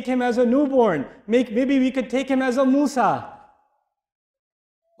could take him as a newborn. Maybe we could take him as a Musa.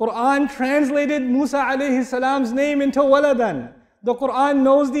 Quran translated Musa alayhi salam's name into waladan. The Quran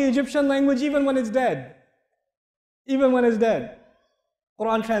knows the Egyptian language even when it's dead. Even when it's dead.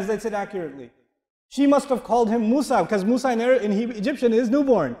 Quran translates it accurately. She must have called him Musa, because Musa in Egyptian is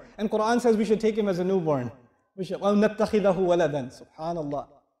newborn. And Quran says we should take him as a newborn. We should, وَنَتَّخِذَهُ وَلَدًا. Subhanallah.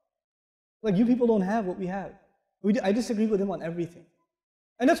 Like, you people don't have what we have. I disagree with him on everything.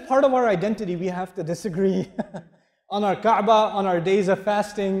 And that's part of our identity. We have to disagree on our Kaaba, on our days of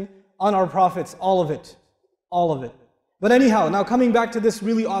fasting, on our prophets, all of it. All of it. But anyhow, now coming back to this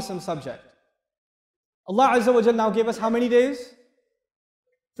really awesome subject. Allah Azza wa Jal now gave us how many days?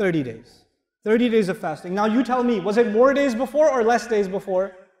 30 days. 30 days of fasting. Now you tell me, was it more days before or less days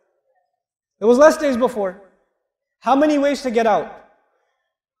before? It was less days before. How many ways to get out?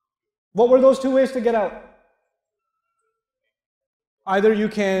 What were those 2 ways to get out? Either you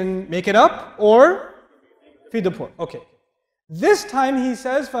can make it up or feed the poor. Okay. This time he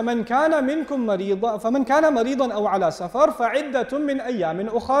says, فَمَنْ كَانَ مَرِيضًا أَوْ عَلَى سَفَرٍ فَعِدَّةٌ مِّنْ أَيَّامٍ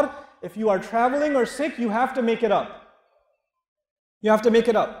أُخَرٍ. If you are traveling or sick, you have to make it up. You have to make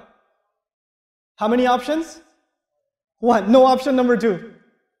it up. How many options? 1. No option number 2.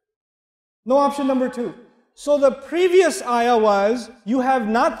 No option number 2. So the previous ayah was, you have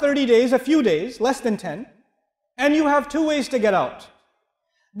not 30 days, a few days, less than 10, and you have 2 ways to get out.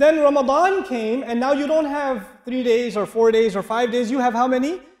 Then Ramadan came, and now you don't have 3 days or 4 days or 5 days, you have how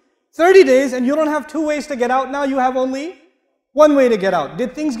many? 30 days, and you don't have 2 ways to get out, now you have only 1 way to get out.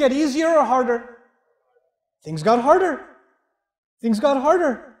 Did things get easier or harder? Things got harder. Things got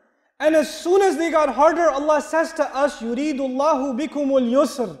harder. And as soon as they got harder, Allah says to us, يُرِيدُ اللَّهُ بِكُمُ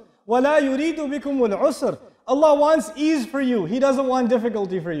الْيُسْرِ وَلَا يُرِيدُ بِكُمُ الْعُسْرِ. Allah wants ease for you. He doesn't want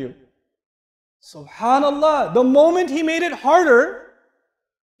difficulty for you. Subhanallah. The moment He made it harder,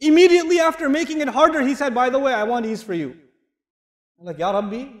 immediately after making it harder, He said, by the way, I want ease for you. I'm like, Ya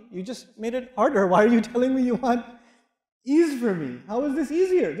Rabbi, you just made it harder. Why are you telling me you want ease for me? How is this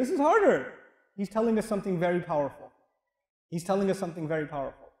easier? This is harder. He's telling us something very powerful. He's telling us something very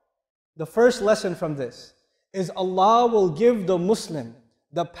powerful. The first lesson from this is Allah will give the Muslim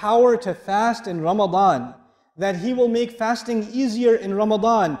the power to fast in Ramadan, that He will make fasting easier in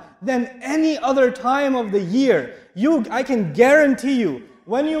Ramadan than any other time of the year. I can guarantee you,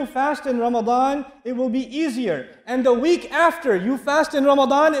 when you fast in Ramadan, it will be easier. And the week after you fast in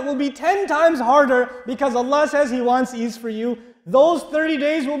Ramadan, it will be 10 times harder, because Allah says He wants ease for you. Those 30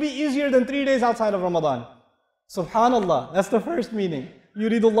 days will be easier than 3 days outside of Ramadan. Subhanallah, that's the first meaning.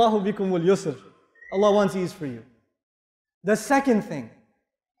 يُرِيدُ اللَّهُ بِكُمُ الْيُسْرِ. Allah wants ease for you. The second thing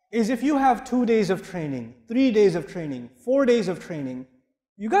is, if you have 2 days of training, 3 days of training, 4 days of training,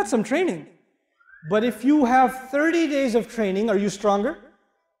 you got some training. But if you have 30 days of training, are you stronger?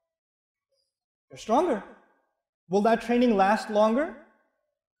 You're stronger. Will that training last longer?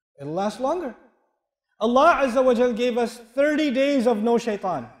 It'll last longer. Allah Azza wa Jal gave us 30 days of no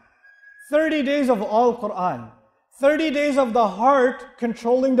shaitan, 30 days of all Quran, 30 days of the heart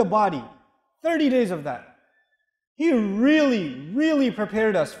controlling the body, 30 days of that. He really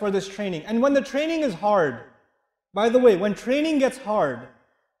prepared us for this training. And when the training is hard, by the way, when training gets hard,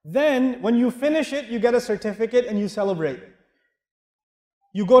 then when you finish it, you get a certificate and you celebrate.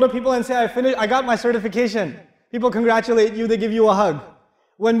 You go to people and say, I got my certification. People congratulate you, they give you a hug.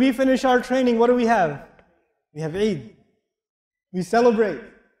 When we finish our training, what do we have? We have Eid. We celebrate.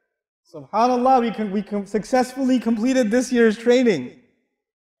 SubhanAllah, we successfully completed this year's training.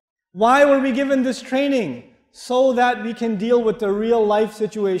 Why were we given this training? So that we can deal with the real life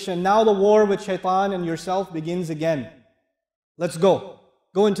situation. Now the war with shaitan and yourself begins again. Let's go.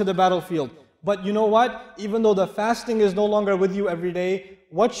 Go into the battlefield. But you know what? Even though the fasting is no longer with you every day,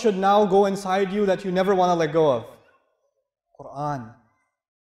 what should now go inside you that you never want to let go of? Quran.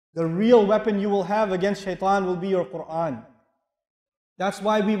 The real weapon you will have against shaitan will be your Quran. That's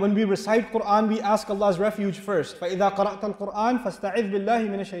why when we recite Quran, we ask Allah's refuge first. فَإِذَا قَرَأْتَ الْقُرْآنَ فَاسْتَعِذْ بِاللَّهِ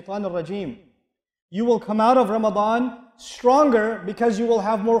مِنَ الشَّيْطَانِ الرَّجِيمِ. You will come out of Ramadan stronger because you will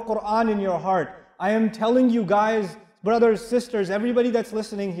have more Quran in your heart. I am telling you guys, brothers, sisters, everybody that's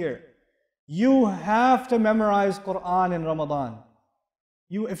listening here, You have to memorize Quran in Ramadan.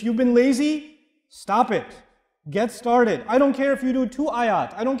 If you've been lazy, stop it. Get started. I don't care if you do 2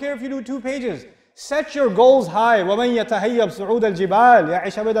 ayat. I don't care if you do 2 pages. Set your goals high. وَمَنْ يَتَهَيَّبْ صُعُودَ الْجِبَالِ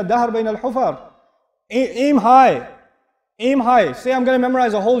يَعِشَ بَدَ الدَّهْرِ بَيْنَ الْحُفَرِ. Aim high. Aim high. Say, I'm going to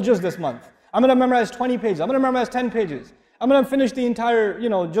memorize a whole juz this month. I'm going to memorize 20 pages. I'm going to memorize 10 pages. I'm going to finish the entire,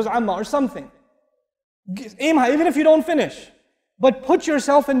 juz amma or something. Aim high, even if you don't finish. But put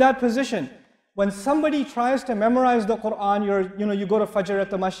yourself in that position. When somebody tries to memorize the Quran, you go to Fajr at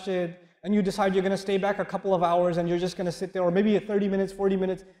the masjid, and you decide you're going to stay back a couple of hours and you're just going to sit there, or maybe 30 minutes, 40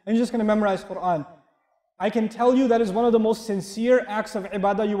 minutes, and you're just going to memorize Quran. I can tell you that is one of the most sincere acts of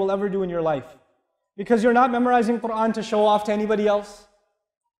ibadah you will ever do in your life. Because you're not memorizing Quran to show off to anybody else.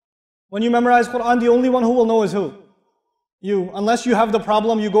 When you memorize Quran, the only one who will know is who? You. Unless you have the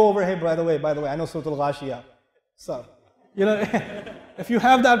problem, you go over, hey, by the way, I know Surah Al-Ghashiyah. So, if you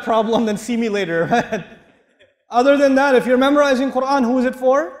have that problem, then see me later. Other than that, if you're memorizing Quran, who is it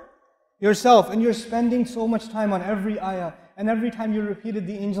for? Yourself. And you're spending so much time on every ayah. And every time you repeat it,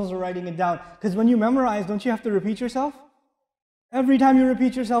 the angels are writing it down. Because when you memorize, don't you have to repeat yourself? Every time you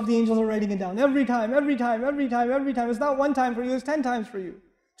repeat yourself, the angels are writing it down. Every time, every time, every time, every time. It's not 1 time for you, it's 10 times for you.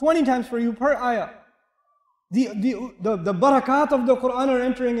 20 times for you per ayah. The barakat of the Quran are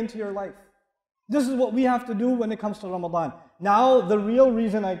entering into your life. This is what we have to do when it comes to Ramadan. Now, the real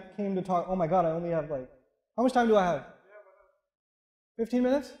reason I came to talk, oh my God, I only have how much time do I have? 15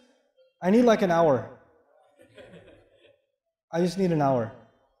 minutes? I need an hour. I just need an hour.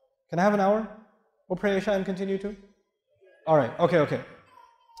 Can I have an hour? We'll pray Isha and continue to? Alright, okay.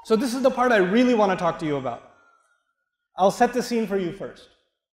 So this is the part I really want to talk to you about. I'll set the scene for you first.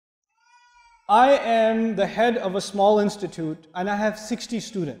 I am the head of a small institute and I have 60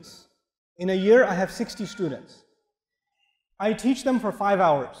 students. In a year, I have 60 students. I teach them for 5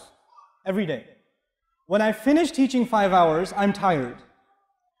 hours every day. When I finish teaching 5 hours, I'm tired.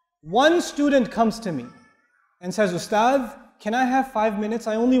 One student comes to me and says, Ustad, can I have 5 minutes?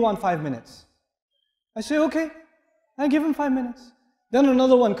 I only want 5 minutes. I say, okay. I give him 5 minutes. Then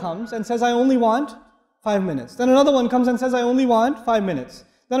another one comes and says, I only want 5 minutes. Then another one comes and says, I only want 5 minutes.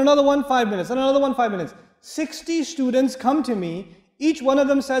 Then another one, 5 minutes. Then another one, 5 minutes. 60 students come to me. Each one of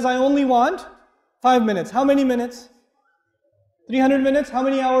them says, I only want 5 minutes. How many minutes? 300 minutes? How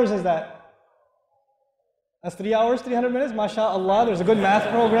many hours is that? That's 3 hours, 300 minutes? MashaAllah, there's a good math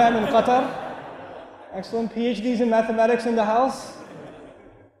program in Qatar. Excellent PhDs in mathematics in the house.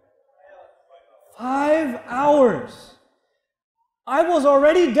 5 hours. I was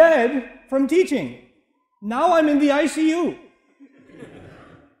already dead from teaching. Now I'm in the ICU.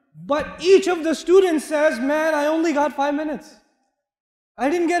 But each of the students says, man, I only got 5 minutes. I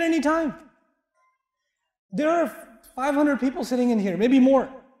didn't get any time. There are 500 people sitting in here, maybe more.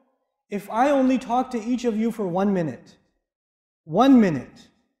 If I only talk to each of you for 1 minute,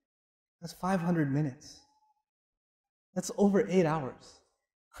 that's 500 minutes. That's over 8 hours.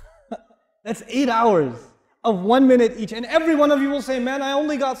 That's 8 hours of 1 minute each. And every one of you will say, man, I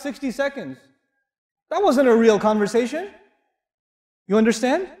only got 60 seconds. That wasn't a real conversation. You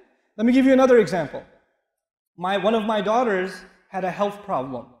understand? Let me give you another example. One of my daughters had a health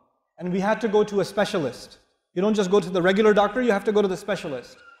problem, and we had to go to a specialist. You don't just go to the regular doctor, you have to go to the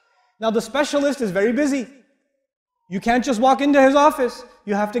specialist. Now the specialist is very busy. You can't just walk into his office.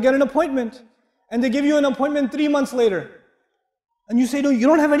 You have to get an appointment. And they give you an appointment 3 months later. And you say, no, you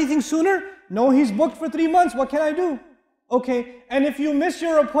don't have anything sooner? No, he's booked for 3 months. What can I do? Okay, and if you miss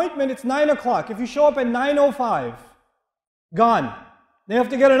your appointment, it's 9 o'clock. If you show up at 9:05, gone. They have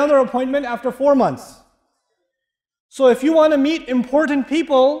to get another appointment after 4 months. So if you want to meet important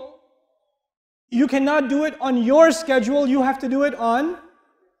people, you cannot do it on your schedule. You have to do it on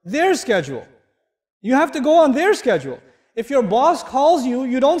their schedule. You have to go on their schedule. If your boss calls you,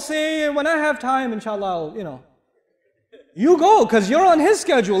 you don't say, when I have time, inshallah, You go, because you're on his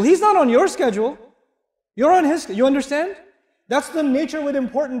schedule. He's not on your schedule. You're on his, you understand? That's the nature with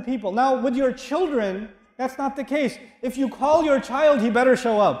important people. Now, with your children, that's not the case. If you call your child, he better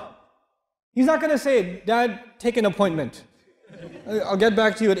show up. He's not going to say, Dad, take an appointment. I'll get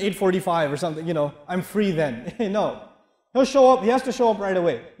back to you at 8:45 or something, I'm free then. No. He'll show up, he has to show up right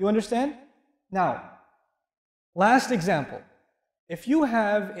away. You understand? Now, last example. If you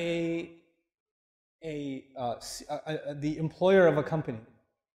have the employer of a company,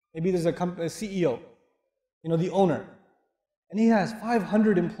 maybe there's a CEO, the owner, and he has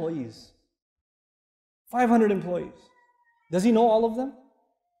 500 employees. 500 employees. Does he know all of them?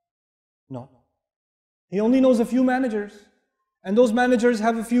 No. He only knows a few managers. And those managers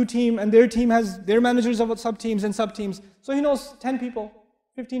have a few team, and their team has their managers of sub-teams and sub-teams. So he knows 10 people.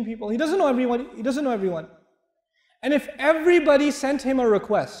 15 people. He doesn't know everyone. He doesn't know everyone. And if everybody sent him a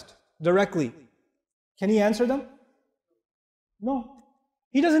request directly, can he answer them? No.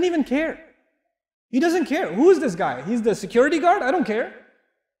 He doesn't even care. He doesn't care. Who is this guy? He's the security guard? I don't care.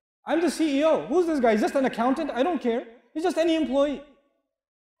 I'm the CEO. Who's this guy? He's just an accountant? I don't care. He's just any employee.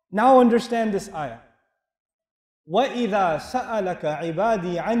 Now understand this ayah. وَإِذَا سَأَلَكَ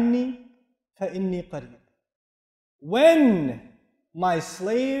عِبَادِي عَنِّي فَإِنِّي قَرِيبٌ. When my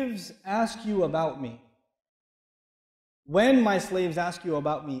slaves ask you about me, when my slaves ask you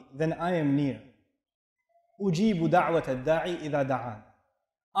about me, then I am near. أُجِيبُ دَعْوَةَ الدَّاعِ إِذَا دَعَانِ.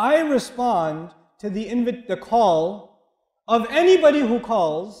 I respond to the call of anybody who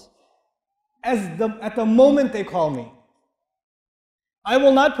calls at the moment they call me. I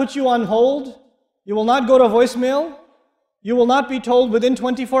will not put you on hold. You will not go to voicemail. You will not be told within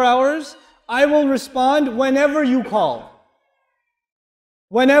 24 hours. I will respond whenever you call.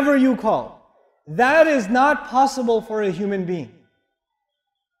 Whenever you call. That is not possible for a human being.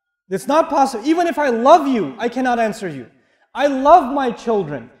 It's not possible. Even if I love you, I cannot answer you. I love my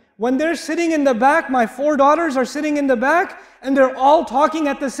children. When they're sitting in the back, my 4 daughters are sitting in the back, and they're all talking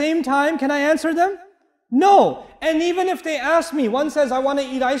at the same time, can I answer them? No. And even if they ask me, one says, I want to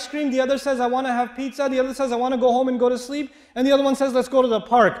eat ice cream, the other says, I want to have pizza, the other says, I want to go home and go to sleep, and the other one says, let's go to the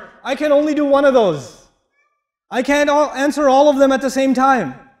park. I can only do one of those. I can't answer all of them at the same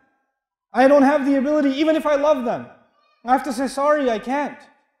time. I don't have the ability, even if I love them. I have to say, sorry, I can't.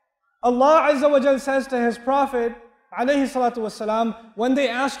 Allah Azza wa Jal says to His Prophet, alayhi salatu wasalam, when they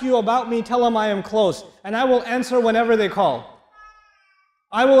ask you about me, tell them I am close, and I will answer whenever they call.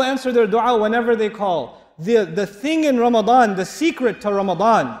 I will answer their dua whenever they call. The thing in Ramadan, the secret to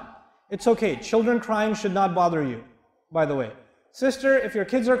Ramadan, it's okay. Children crying should not bother you, by the way. Sister, if your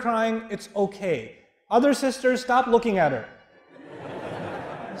kids are crying, it's okay. Other sisters, stop looking at her.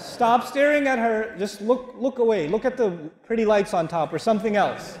 Stop staring at her, just look away. Look at the pretty lights on top or something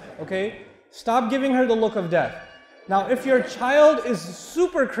else, okay? Stop giving her the look of death. Now, if your child is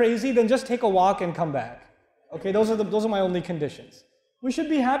super crazy, then just take a walk and come back. Okay, those are my only conditions. We should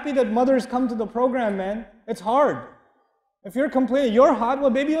be happy that mothers come to the program, man. It's hard. If you're complaining, you're hot, well,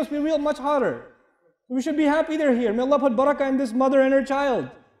 baby must be real much hotter. We should be happy they're here. May Allah put barakah in this mother and her child,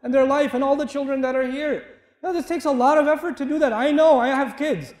 and their life, and all the children that are here. Now, this takes a lot of effort to do that. I know, I have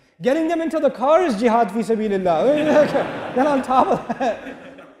kids. Getting them into the car is jihad fi sabilillah. Then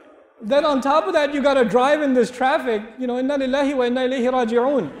on top of that, you got to drive in this traffic. You know, inna lillahi wa inna ilayhi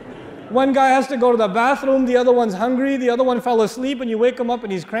raji'un. One guy has to go to the bathroom, the other one's hungry, the other one fell asleep, and you wake him up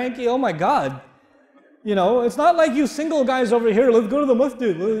and he's cranky. Oh my God. You know, it's not like you single guys over here, let's go to the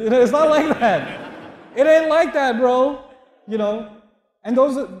masjid. You know, it's not like that. It ain't like that, bro. You know,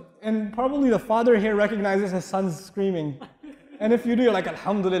 and probably the father here recognizes his son's screaming. And if you do, you're like,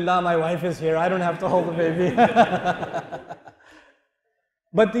 Alhamdulillah, my wife is here. I don't have to hold the baby.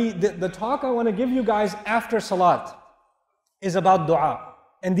 But the talk I want to give you guys after Salat is about dua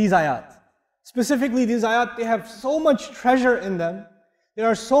and these ayat. Specifically, these ayat, they have so much treasure in them. There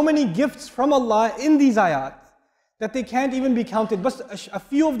are so many gifts from Allah in these ayat that they can't even be counted. But a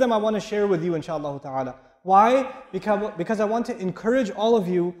few of them I want to share with you, inshallah ta'ala. Why? Because I want to encourage all of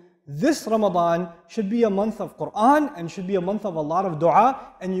you. This Ramadan should be a month of Quran and should be a month of a lot of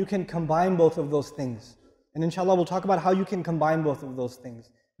dua, and you can combine both of those things. And inshallah we'll talk about how you can combine both of those things.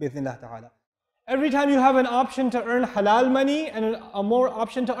 Bi-idhnillah ta'ala. Every time you have an option to earn halal money and a more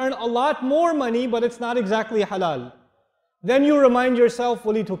option to earn a lot more money, but it's not exactly halal, then you remind yourself,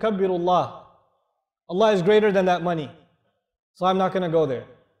 وَلِتُكَبِّرُ اللَّهِ. Allah is greater than that money. So I'm not going to go there.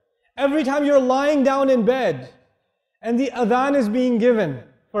 Every time you're lying down in bed and the adhan is being given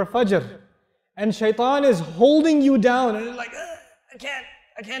for Fajr, and shaitan is holding you down, and you're like,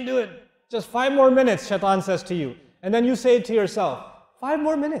 I can't do it. Just 5 more minutes, shaitan says to you. And then you say to yourself, 5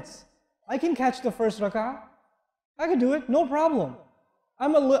 more minutes. I can catch the first rak'ah. I can do it, no problem.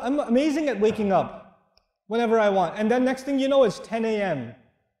 I'm amazing at waking up whenever I want. And then next thing you know, it's 10 a.m.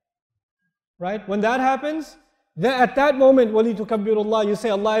 Right? When that happens, then at that moment, وَلِتُكَبِّرُ اللَّهِ, you say,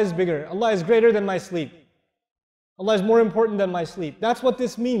 Allah is bigger. Allah is greater than my sleep. Allah is more important than my sleep. That's what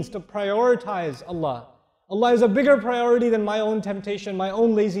this means, to prioritize Allah. Allah is a bigger priority than my own temptation, my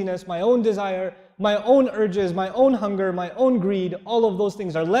own laziness, my own desire, my own urges, my own hunger, my own greed. All of those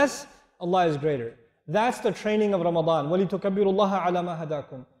things are less. Allah is greater. That's the training of Ramadan. وَلِتُكَبِّرُ اللَّهَ عَلَى مَا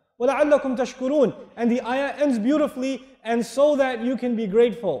هَدَاكُمْ وَلَعَلَّكُمْ تَشْكُرُونَ. And the ayah ends beautifully, and so that you can be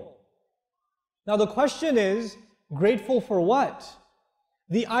grateful. Now the question is, grateful for what?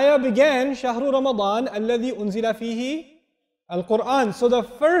 The ayah began, شهر رمضان الذي أنزل فيه القرآن. So the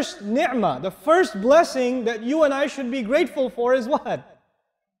first ni'mah, the first blessing that you and I should be grateful for is what?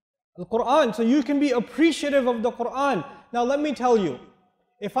 The Quran, so you can be appreciative of the Quran. Now let me tell you,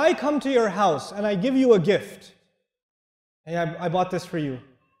 if I come to your house and I give you a gift, hey, I bought this for you.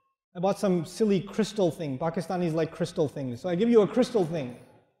 I bought some silly crystal thing. Pakistanis like crystal things. So I give you a crystal thing.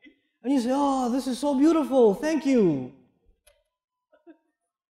 And you say, oh, this is so beautiful, thank you.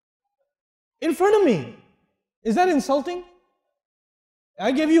 In front of me. Is that insulting?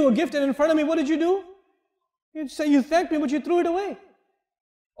 I gave you a gift and in front of me, what did you do? You say you thanked me, but you threw it away.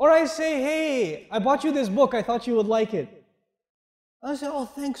 Or I say, hey, I bought you this book, I thought you would like it. I say, oh,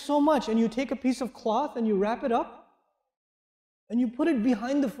 thanks so much. And you take a piece of cloth and you wrap it up and you put it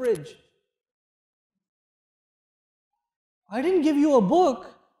behind the fridge. I didn't give you a book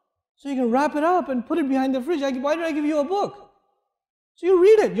so you can wrap it up and put it behind the fridge. Why did I give you a book? So you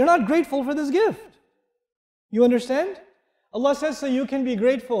read it. You're not grateful for this gift. You understand? Allah says so you can be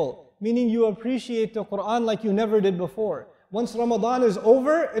grateful, meaning you appreciate the Quran like you never did before. Once Ramadan is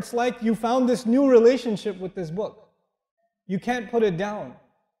over, it's like you found this new relationship with this book. You can't put it down.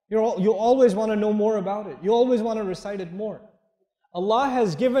 You always want to know more about it. You always want to recite it more. Allah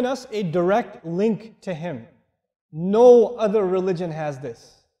has given us a direct link to Him. No other religion has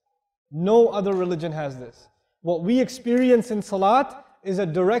this. No other religion has this. What we experience in salat is a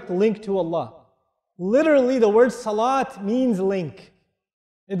direct link to Allah. Literally, the word salat means link.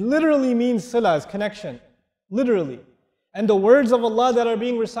 It literally means silas, connection. Literally. And the words of Allah that are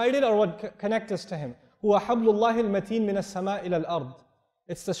being recited are what connect us to Him. هُوَ حَبْلُ اللَّهِ الْمَتِينَ مِنَ السَّمَاءِ إِلَى الْأَرْضِ.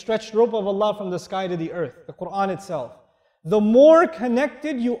 It's the stretched rope of Allah from the sky to the earth, the Quran itself. The more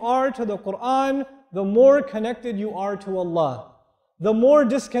connected you are to the Quran, the more connected you are to Allah. The more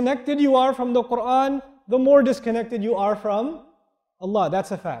disconnected you are from the Quran, the more disconnected you are from Allah.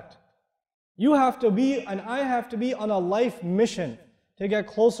 That's a fact. You have to be, and I have to be on a life mission to get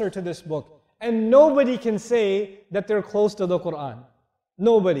closer to this book. And nobody can say that they're close to the Quran.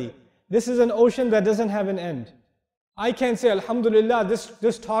 Nobody. This is an ocean that doesn't have an end. I can't say, Alhamdulillah,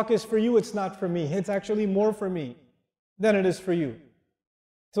 this talk is for you, it's not for me. It's actually more for me than it is for you.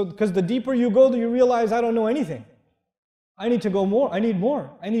 So, because the deeper you go, you realize I don't know anything. I need to go more, I need more,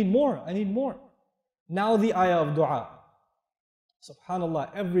 I need more, I need more. Now the ayah of dua. Subhanallah,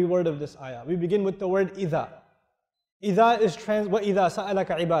 every word of this ayah. We begin with the word إِذَا. إِذَا is وَإِذَا سَأَلَكَ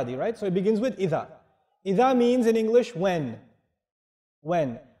عِبَادِي, right? So it begins with إِذَا. إِذَا means in English, when.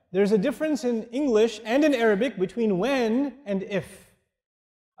 When. There's a difference in English and in Arabic between when and if.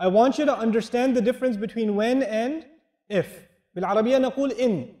 I want you to understand the difference between when and if. بالعربية نقول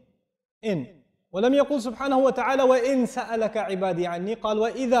إن. ولم يقل سبحانه وتعالى وإن سألك عبادي عني قال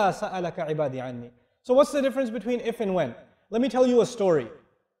وإذا سألك عبادي عني. So what's the difference between if and when? Let me tell you a story.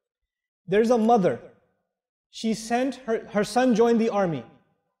 There's a mother. She sent her son joined the army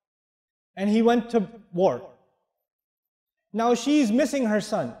and he went to war. Now she's missing her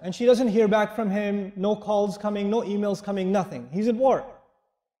son and she doesn't hear back from him, no calls coming, no emails coming, nothing. He's at war.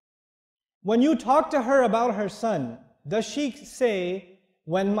 When you talk to her about her son, does she say,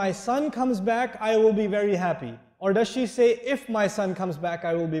 when my son comes back, I will be very happy? Or does she say, if my son comes back,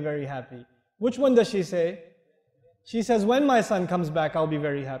 I will be very happy? Which one does she say? She says, when my son comes back, I'll be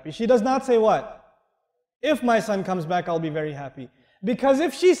very happy. She does not say what? If my son comes back, I'll be very happy. Because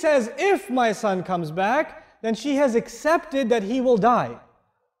if she says, if my son comes back, then she has accepted that he will die.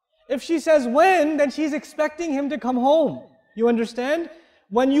 If she says when, then she's expecting him to come home. You understand?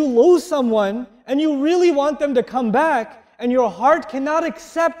 When you lose someone and you really want them to come back and your heart cannot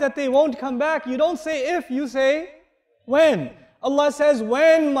accept that they won't come back, you don't say if, you say when. Allah says,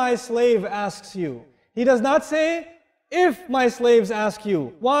 when my slave asks you. He does not say, if my slaves ask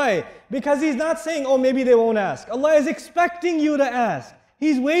you. Why? Because He's not saying, oh, maybe they won't ask. Allah is expecting you to ask.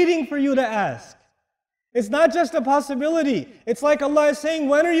 He's waiting for you to ask. It's not just a possibility. It's like Allah is saying,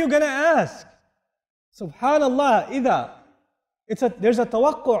 when are you going to ask? Subhanallah, إِذَا. There's a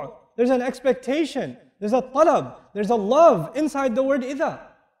tawaqqu'u, there's an expectation, there's a talab, there's a love inside the word إِذَا.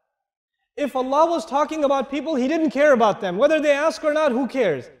 If Allah was talking about people, He didn't care about them. Whether they ask or not, who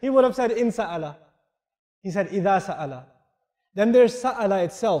cares? He would have said, إِن سَأَلَ. He said, إِذَا سَأَلَ. Then there's سَأَلَ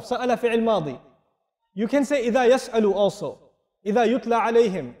itself. سَأَلَ فِعِلْ ماضي. You can say إِذَا يَسْأَلُ also. إِذَا يُتْلَى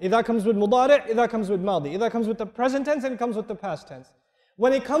عَلَيْهِمْ. إِذَا comes with مضارع, إِذَا comes with ماضي. إِذَا comes with the present tense and it comes with the past tense.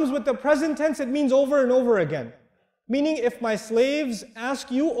 When it comes with the present tense, it means over and over again. Meaning, if my slaves ask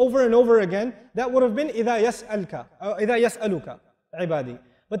you over and over again, that would have been إِذَا يَسْأَلْكَ, إِذَا يَسْأَلُكَ عِبَادِي.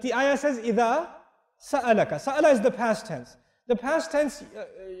 But the ayah says إِذَا سَأَلَكَ. سَأَلَ is the past tense. The past tense,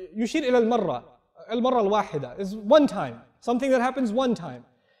 يُشِير إِلَى الْمَرَّة. الْمَرَّة الْوَاحِدَة is one time. Something that happens one time.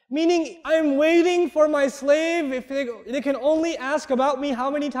 Meaning, I'm waiting for my slave, if they can only ask about me how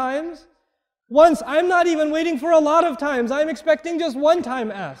many times? Once. I'm not even waiting for a lot of times. I'm expecting just one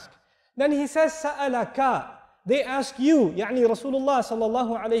time ask. Then he says, سَأَلَكَ. They ask you, يعني Rasulullah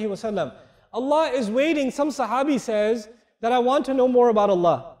sallallahu alayhi wa sallam. Allah is waiting. Some Sahabi says that I want to know more about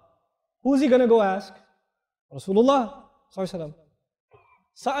Allah. Who's he going to go ask? Rasulullah sallallahu alayhi wa sallam.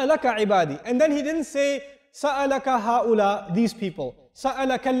 سَأَلَكَ عِبَادِي. And then he didn't say, سَأَلَكَ هَؤُلَا, these people.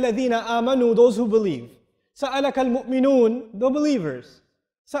 سَأَلَكَ الَّذِينَ آمَنُوا, those who believe. سَأَلَكَ الْمُؤْمِنُونَ, the believers.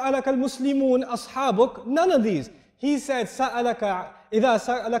 سَأَلَكَ الْمُسْلِمُونَ أَصْحَابُكَ, none of these. He said, سَأَلَكَ إِذَا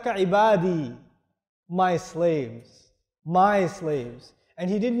سَأَلَكَ عِبَادِي, my slaves, my slaves. And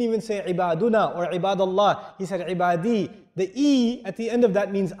he didn't even say عِبَادُنَا or عِبَادَ. He said عِبَادِي. The E at the end of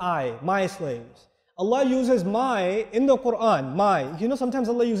that means I, my slaves. Allah uses my in the Quran, my. You know sometimes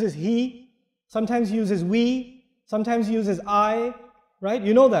Allah uses He, sometimes He uses we, sometimes He uses I, right?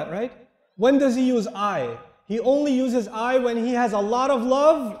 You know that, right? When does He use I? He only uses I when He has a lot of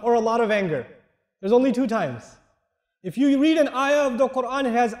love or a lot of anger. There's only 2 times. If you read an ayah of the Quran,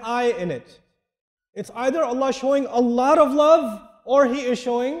 it has I in it. It's either Allah showing a lot of love or He is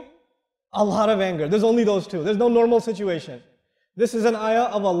showing a lot of anger. There's only those 2. There's no normal situation. This is an ayah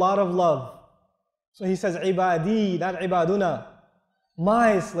of a lot of love. So He says, Ibadi, not ibaduna.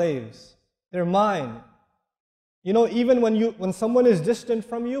 My slaves. They're mine. You know, even when someone is distant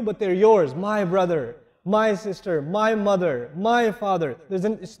from you, but they're yours. My brother, my sister, my mother, my father.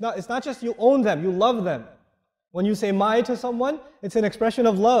 It's not just you own them, you love them. When you say my to someone, it's an expression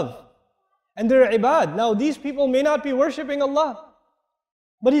of love. And they're ibad. Now these people may not be worshipping Allah,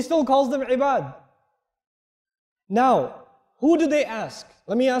 but He still calls them ibad. Now, who do they ask?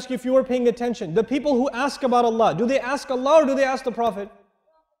 Let me ask you if you were paying attention. The people who ask about Allah, do they ask Allah or do they ask the Prophet?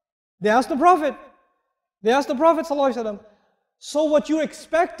 They ask the Prophet. They ask the Prophet ﷺ. So what you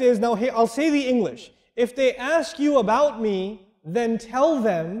expect is, now here I'll say the English. If they ask you about me, then tell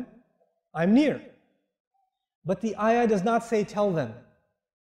them I'm near. But the ayah does not say tell them.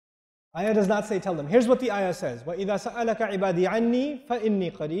 Ayah does not say tell them. Here's what the ayah says. وَإِذَا سَأَلَكَ عِبَادِي عَنِّي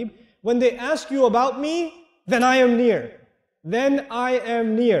فَإِنِّي قَرِيبٌ. When they ask you about me, then I am near. Then I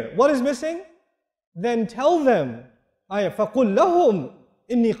am near. What is missing? Then tell them. فَقُلْ لَهُمْ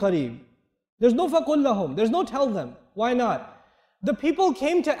إِنِّي قَرِيبٌ. There's no فَقُلْ لَهُمْ. There's no tell them. Why not? The people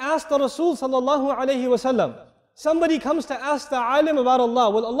came to ask the Rasul sallallahu alayhi wa sallam. Somebody comes to ask the alim about Allah.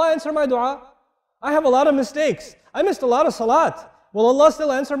 Will Allah answer my dua? I have a lot of mistakes. I missed a lot of salat. Will Allah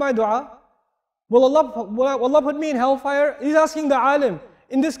still answer my dua? Will Allah put me in hellfire? He's asking the alim.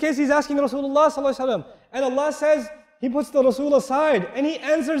 In this case, he's asking Rasulullah sallallahu alayhi wa sallam. And Allah says, He puts the Rasul aside and He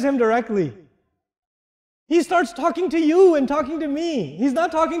answers him directly. He starts talking to you and talking to me. He's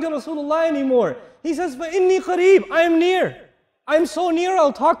not talking to Rasulullah anymore. He says, فَإِنِّي قَرِيبٌ. I am near. I'm so near,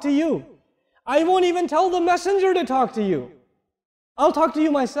 I'll talk to you. I won't even tell the messenger to talk to you. I'll talk to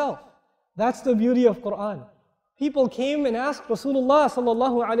you myself. That's the beauty of Quran. People came and asked Rasulullah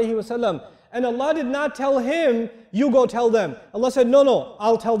sallallahu alayhi wa sallam, and Allah did not tell him, you go tell them. Allah said, no,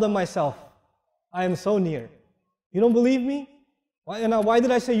 I'll tell them myself. I am so near. You don't believe me? Why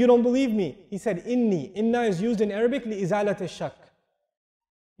did I say you don't believe me? He said, inni. Inna is used in Arabic, لِإِزَالَةِ الشَّكِّ.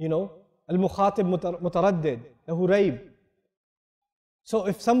 You know, al-mukhatib mutaraddid, lahu rayb. So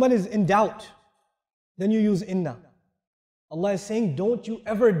if someone is in doubt, then you use inna. Allah is saying, don't you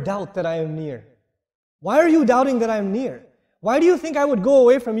ever doubt that I am near. Why are you doubting that I am near? Why do you think I would go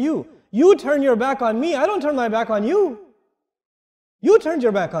away from you? You turn your back on me, I don't turn my back on you. You turned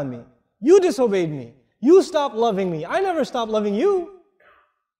your back on me. You disobeyed me. You stopped loving me. I never stopped loving you.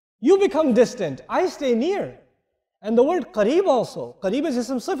 You become distant. I stay near. And the word qareeb also. Qareeb is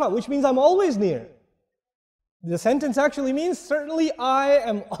ism sifa, which means I'm always near. The sentence actually means, certainly I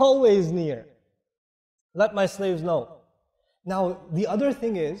am always near. Let my slaves know. Now, the other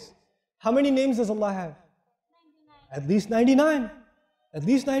thing is, how many names does Allah have? 99. At least 99. At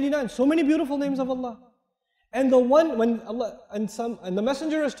least 99. So many beautiful names of Allah. And the one, when Allah, and the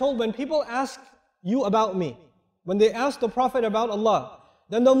messenger is told, when people ask you about me, when they ask the Prophet about Allah,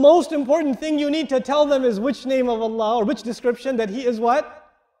 then the most important thing you need to tell them is which name of Allah, or which description, that He is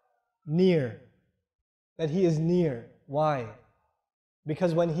what? Near. That He is near. Why?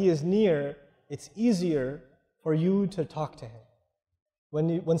 Because when He is near, it's easier for you to talk to Him.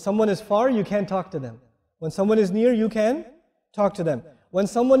 When someone is far, you can't talk to them. When someone is near, you can talk to them. When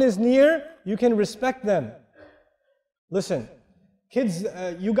someone is near, you can respect them. Listen, kids,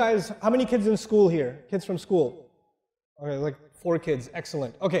 you guys, how many kids in school here? Kids from school? Okay, like 4 kids,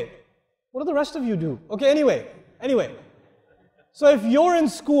 excellent. Okay, what do the rest of you do? Okay, anyway. So if you're in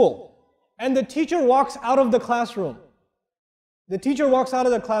school and the teacher walks out of the classroom,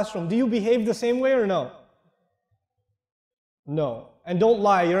 do you behave the same way or no? No. And don't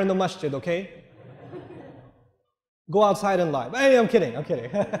lie, you're in the masjid, okay? Go outside and lie. I'm kidding.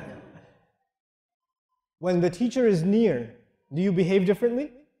 When the teacher is near, do you behave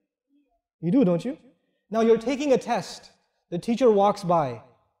differently? You do, don't you? Now you're taking a test. The teacher walks by.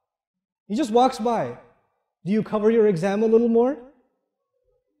 He just walks by. Do you cover your exam a little more?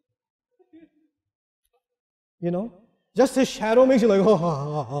 You know? Just his shadow makes you like,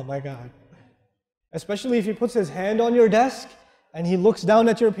 oh my God. Especially if he puts his hand on your desk and he looks down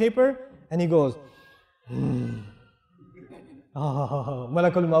at your paper and he goes,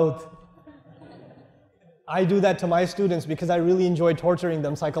 Malakul Maut. I do that to my students because I really enjoy torturing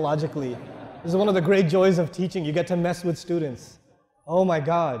them psychologically. This is one of the great joys of teaching. You get to mess with students. Oh my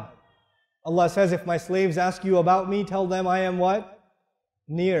God. Allah says, if my slaves ask you about me, tell them I am what?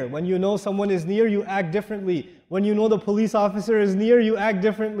 Near. When you know someone is near, you act differently. When you know the police officer is near, you act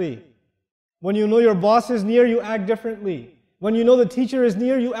differently. When you know your boss is near, you act differently. When you know the teacher is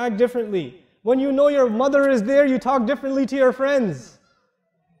near, you act differently. When you know your mother is there, you talk differently to your friends.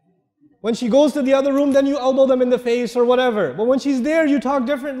 When she goes to the other room, then you elbow them in the face or whatever. But when she's there, you talk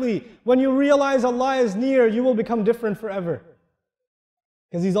differently. When you realize Allah is near, you will become different forever.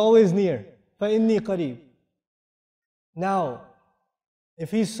 Because He's always near. فَإِنِّي قَرِيبٌ. Now, if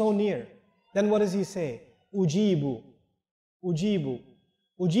He's so near, then what does He say? Ujibu. Ujibu.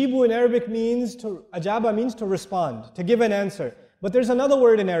 Ujibu in Arabic means to, ajaba means to respond, to give an answer. But there's another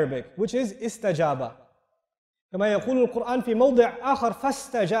word in Arabic, which is istajaba. كما يقول القرآن في موضع آخر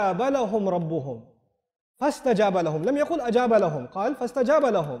فاستجاب لهم ربهم. فاستجاب لهم. لم يقل أجاب لهم. قال فاستجاب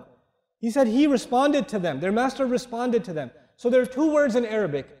لهم. He said He responded to them. Their master responded to them. So there are two words in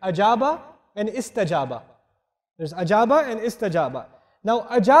Arabic, ajaba and istajaba. There's ajaba and istajaba. Now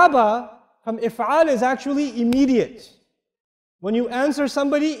ajaba from if'al is actually immediate. When you answer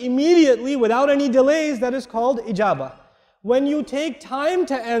somebody immediately without any delays, that is called ijaba. When you take time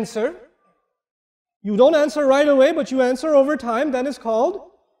to answer, you don't answer right away, but you answer over time, that is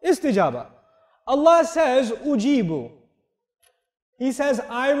called istijaba. Allah says, ujibu. He says,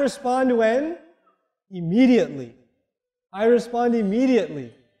 I respond when? Immediately. I respond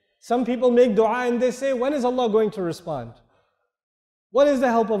immediately. Some people make dua and they say, when is Allah going to respond? When is the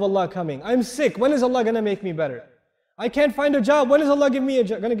help of Allah coming? I'm sick, when is Allah going to make me better? I can't find a job, when is Allah going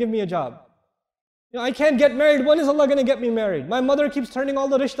to give me a job? You know, I can't get married, when is Allah going to get me married? My mother keeps turning all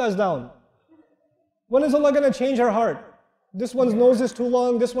the rishtas down. When is Allah going to change her heart? This one's nose is too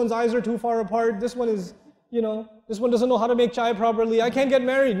long, this one's eyes are too far apart, this one is, you know, this one doesn't know how to make chai properly. I can't get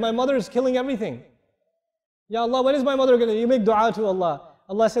married, my mother is killing everything. Ya Allah, when is my mother going to, you make dua to Allah.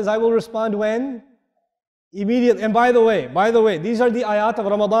 Allah says, I will respond when? Immediately. And by the way, these are the ayat of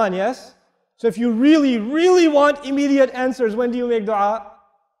Ramadan, yes? So if you really, really want immediate answers, when do you make dua?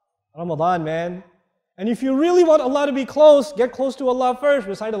 Ramadan, man. And if you really want Allah to be close, get close to Allah first.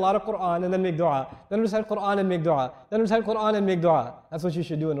 Recite a lot of Quran and then make dua. Then recite Quran and make dua. Then recite Quran and make dua. That's what you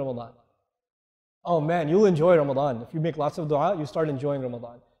should do in Ramadan. Oh man, you'll enjoy Ramadan. If you make lots of dua, you start enjoying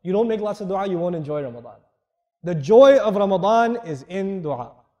Ramadan. You don't make lots of dua, you won't enjoy Ramadan. The joy of Ramadan is in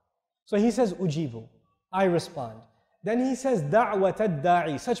dua. So he says, ujibu. I respond. Then he says, da'wat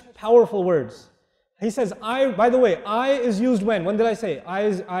ad-da'i. Such powerful words. He says, I, by the way, I is used when? When did I say? I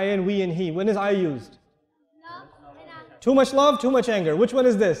is I and we and he. When is I used? Too much love, too much anger. Which one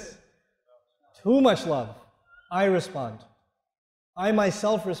is this? Too much love. I respond. I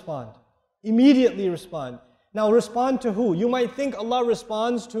myself respond. Immediately respond. Now respond to who? You might think Allah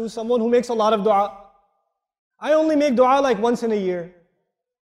responds to someone who makes a lot of dua. I only make dua like once in a year.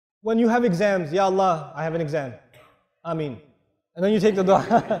 When you have exams, Ya Allah, I have an exam. Ameen. And then you take the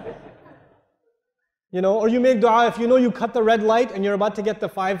dua. You know, or you make dua if you know you cut the red light and you're about to get the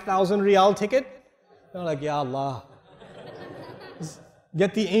 5,000 riyal ticket. You're like, Ya Allah.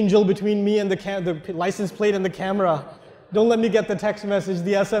 Get the angel between me and the license plate and the camera. Don't let me get the text message,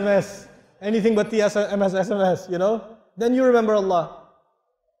 the SMS. Anything but the SMS, you know? Then you remember Allah.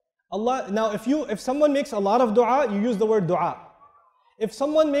 Allah. Now if someone makes a lot of dua, you use the word dua. If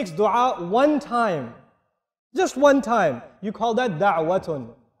someone makes dua one time, just one time, you call that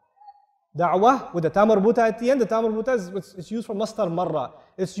da'watun. Da'wah with the ta marbuta at the end. The ta marbuta is used for mastar marra.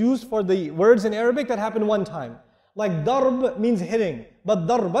 It's used for the words in Arabic that happen one time. Like darb means hitting, but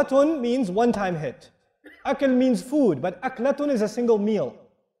darbatun means one time hit. Akl means food, but aklatun is a single meal.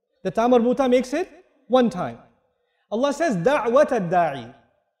 The ta marbuta makes it one time. Allah says, da'wat ad-da'i.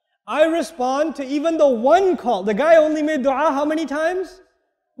 I respond to even the one call. The guy only made dua how many times?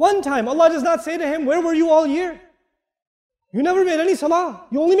 One time. Allah does not say to him, where were you all year? You never made any salah.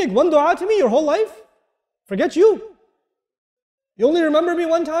 You only make one dua to me your whole life? Forget you. You only remember me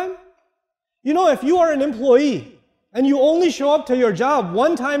one time? You know, if you are an employee and you only show up to your job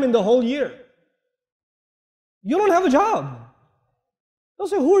one time in the whole year, you don't have a job. They'll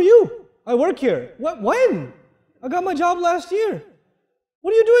say, who are you? I work here. What? When? I got my job last year.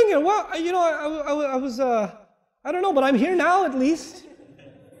 What are you doing here? What? You know, I was, I don't know, but I'm here now at least.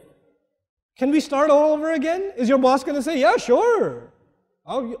 Can we start all over again? Is your boss going to say, yeah, sure.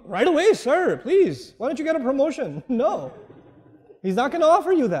 Right away, sir, please. Why don't you get a promotion? No. He's not going to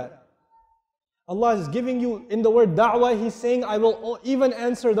offer you that. Allah is giving you, in the word da'wah, He's saying, I will even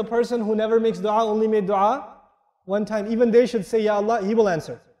answer the person who never makes dua, only made dua one time. Even they should say, Ya Allah, He will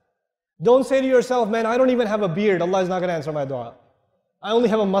answer. Don't say to yourself, man, I don't even have a beard. Allah is not going to answer my dua. I only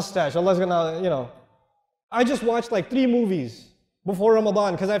have a mustache. Allah is going to, you know. I just watched like 3 movies before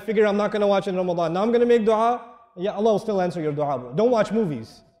Ramadan because I figure I'm not going to watch in Ramadan. Now I'm going to make dua. Yeah, Allah will still answer your dua, bro. Don't watch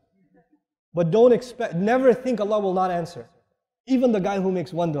movies. But don't expect, never think Allah will not answer. Even the guy who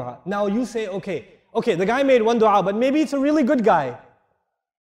makes one dua. Now you say, okay, the guy made one dua, but maybe it's a really good guy.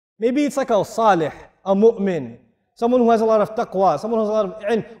 Maybe it's like a salih, a mu'min, someone who has a lot of taqwa, someone who has a lot of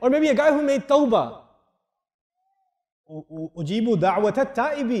ilm, or maybe a guy who made tawbah. Ujibu da'wat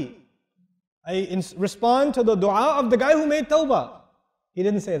ta'ibi. I respond to the dua of the guy who made tawbah. He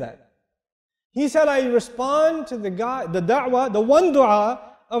didn't say that. He said, I respond to the da'wah, the one dua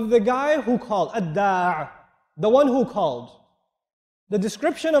of the guy who called, ad-da', the one who called. The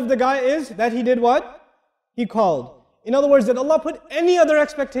description of the guy is that he did what? He called. In other words, did Allah put any other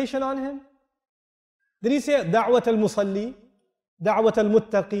expectation on him? Did He say, da'wat al-musalli, da'wat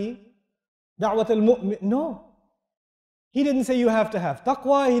al-muttaqi, da'wat al-mu'min? No. He didn't say you have to have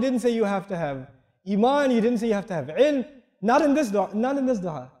taqwa, He didn't say you have to have iman, He didn't say you have to have ilm. Not in this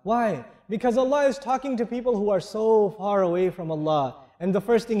dua. Why? Because Allah is talking to people who are so far away from Allah. And the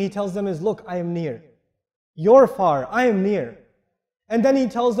first thing He tells them is, look, I am near. You're far, I am near. And then He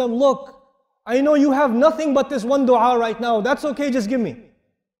tells them, look, I know you have nothing but this one dua right now. That's okay, just give me.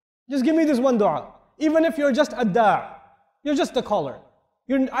 Just give me this one dua. Even if you're just ad-da', you're just a caller.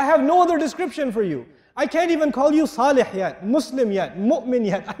 I have no other description for you. I can't even call you salih yet, Muslim yet, mu'min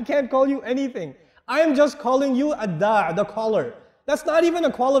yet. I can't call you anything. I am just calling you ad-da', the caller. That's not even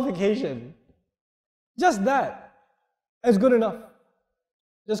a qualification. Just that is good enough.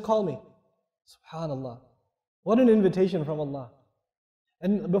 Just call me. SubhanAllah. What an invitation from Allah.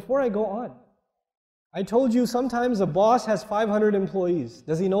 And before I go on, I told you sometimes a boss has 500 employees.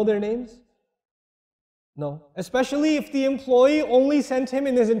 Does he know their names? No. Especially if the employee only sent him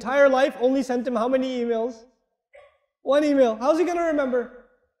in his entire life, only sent him how many emails? 1 email. How's he going to remember?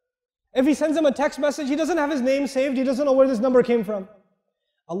 If he sends him a text message, he doesn't have his name saved, he doesn't know where this number came from.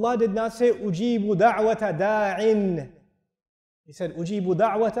 Allah did not say, Ujibu da'wata da'in. He said, Ujibu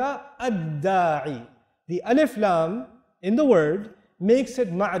da'wata ad-da'i. The alif lam in the word makes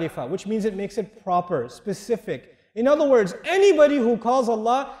it ma'rifah, which means it makes it proper, specific. In other words, anybody who calls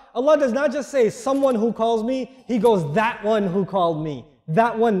Allah, Allah does not just say, someone who calls me, He goes, that one who called me,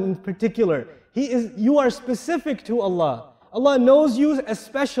 that one in particular. You are specific to Allah. Allah knows you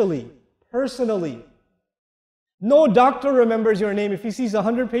especially, personally. No doctor remembers your name. If he sees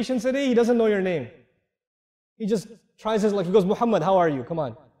 100 patients a day, he doesn't know your name. He just tries his luck. He goes, Muhammad, how are you? Come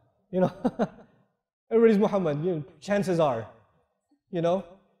on. You know, everybody's Muhammad. You know, chances are. You know,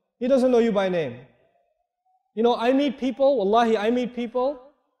 he doesn't know you by name. You know, I meet people, wallahi, I meet people.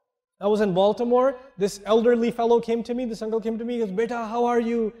 I was in Baltimore. This elderly fellow came to me, this uncle came to me. He goes, Beta, how are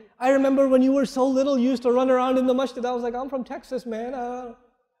you? I remember when you were so little, you used to run around in the masjid. I was like, I'm from Texas, man.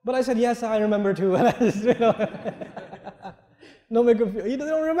 But I said, yes, I remember too. And I just, you know, no make a feel. They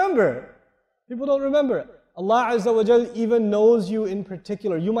don't remember. People don't remember. Allah Azza wa Jal even knows you in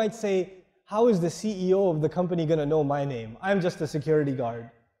particular. You might say, how is the CEO of the company going to know my name? I'm just a security guard.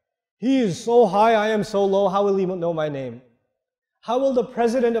 He is so high, I am so low. How will he know my name? How will the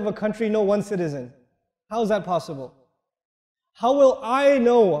president of a country know one citizen? How is that possible? How will I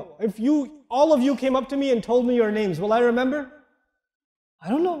know? If all of you came up to me and told me your names, will I remember? I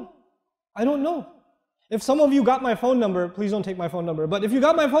don't know. I don't know. If some of you got my phone number, please don't take my phone number, but if you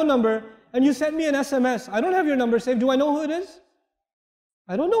got my phone number and you sent me an SMS, I don't have your number saved. Do I know who it is?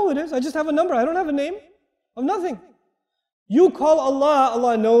 I don't know who it is. I just have a number. I don't have a name of nothing. You call Allah,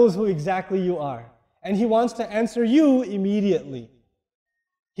 Allah knows who exactly you are. And He wants to answer you immediately.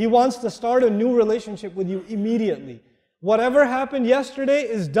 He wants to start a new relationship with you immediately. Whatever happened yesterday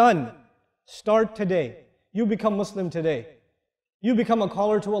is done. Start today. You become Muslim today. You become a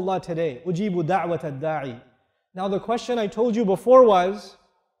caller to Allah today. Ujibu da'wat ad-da'i. Now the question I told you before was,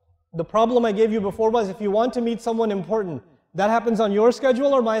 the problem I gave you before was, if you want to meet someone important, that happens on your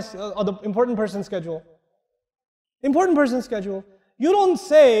schedule or the important person's schedule? Important person's schedule. You don't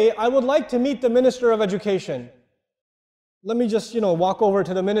say, I would like to meet the Minister of Education. Let me just, walk over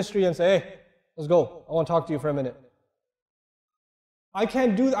to the ministry and say, hey, let's go. I want to talk to you for a minute.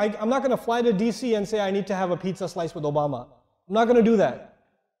 I'm not going to fly to DC and say I need to have a pizza slice with Obama. I'm not going to do that.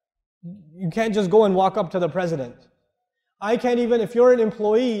 You can't just go and walk up to the president. I can't even, if you're an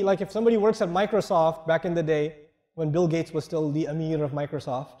employee, like if somebody works at Microsoft back in the day, when Bill Gates was still the Amir of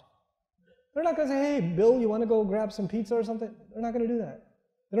Microsoft, they're not going to say, hey, Bill, you want to go grab some pizza or something? They're not going to do that.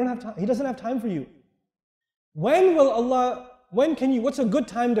 They don't have time. He doesn't have time for you. What's a good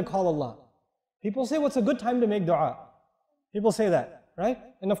time to call Allah? People say, what's a good time to make dua? People say that, right?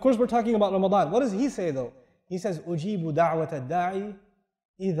 And of course, we're talking about Ramadan. What does he say though? He says, أُجِيبُ دَعْوَةَ الدَّاعِ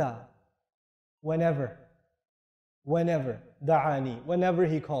إِذَا. Whenever, da'ani, whenever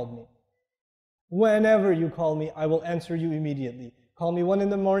he called me. Whenever you call me, I will answer you immediately. Call me 1 in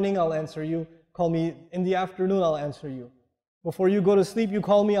the morning, I'll answer you. Call me in the afternoon, I'll answer you. Before you go to sleep, you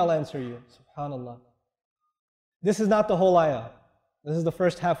call me, I'll answer you. Subhanallah. This is not the whole ayah. This is the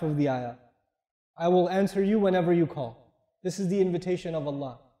first half of the ayah. I will answer you whenever you call. This is the invitation of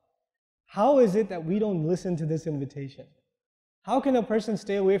Allah. How is it that we don't listen to this invitation? How can a person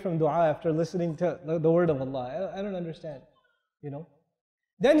stay away from dua after listening to the word of Allah? I don't understand, you know.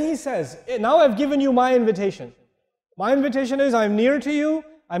 Then he says, now I've given you my invitation. My invitation is I'm near to you,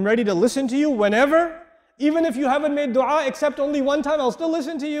 I'm ready to listen to you whenever. Even if you haven't made dua except only one time, I'll still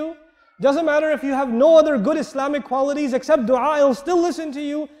listen to you. Doesn't matter if you have no other good Islamic qualities except dua, I'll still listen to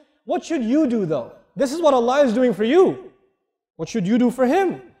you. What should you do though? This is what Allah is doing for you. What should you do for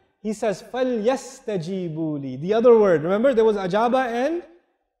Him? He says, فَلْيَسْتَجِيبُوا لِي. The other word, remember there was ajaba and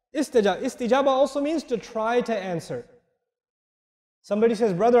istijaba. Istijaba also means to try to answer. Somebody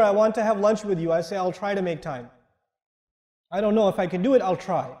says, brother, I want to have lunch with you. I say, I'll try to make time. I don't know if I can do it, I'll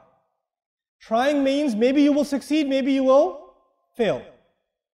try. Trying means maybe you will succeed, maybe you will fail.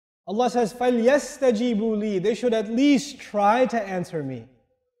 Allah says, فَلْيَسْتَجِيبُوا لِي. They should at least try to answer me.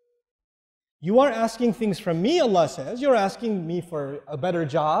 You are asking things from me, Allah says. You're asking me for a better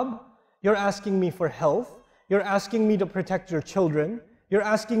job. You're asking me for health. You're asking me to protect your children. You're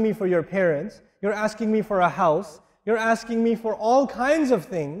asking me for your parents. You're asking me for a house. You're asking me for all kinds of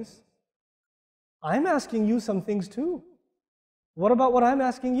things. I'm asking you some things too. What about what I'm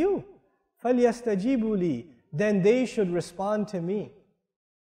asking you? فَلْيَسْتَجِيبُوا لِي. Then they should respond to me.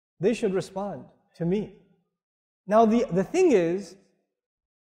 They should respond to me. Now the thing is,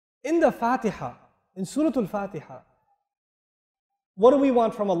 in the Fatiha, in Surah Al-Fatiha, what do we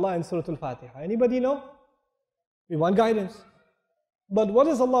want from Allah in Surah Al-Fatiha? Anybody know? We want guidance. But what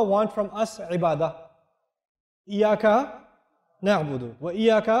does Allah want from us? Ibadah. إِيَّاكَ نَعْبُدُ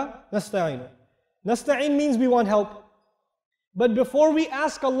وَإِيَّاكَ نَسْتَعِينُ. Nasta'in means we want help. But before we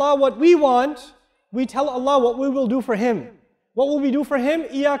ask Allah what we want, we tell Allah what we will do for Him. What will we do for Him?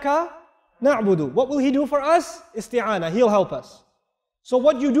 إِيَّاكَ نَعْبُدُ. What will He do for us? Isti'ana. He'll help us. So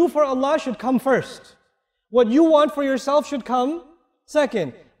what you do for Allah should come first. What you want for yourself should come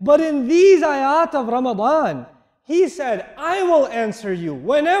second. But in these ayat of Ramadan, He said, I will answer you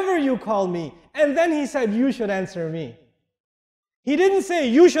whenever you call me. And then He said, you should answer me. He didn't say,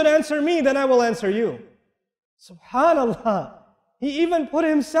 you should answer me, then I will answer you. Subhanallah. He even put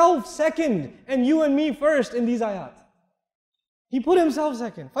Himself second and you and me first in these ayat. He put Himself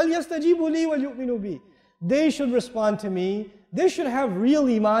second. فَلْيَسْتَجِيبُوا لِي وَلْيُؤْمِنُوا بِي. They should respond to me. They should have real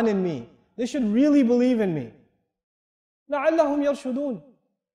iman in me. They should really believe in me. لَعَلَّهُمْ يَرْشُدُونَ.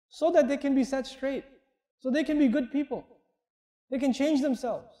 So that they can be set straight. So they can be good people. They can change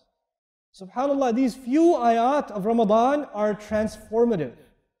themselves. SubhanAllah, these few ayat of Ramadan are transformative.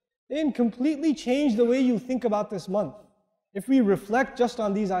 They can completely change the way you think about this month. If we reflect just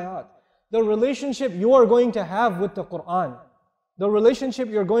on these ayat. The relationship you are going to have with the Quran. The relationship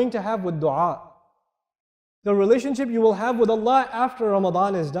you're going to have with dua. The relationship you will have with Allah after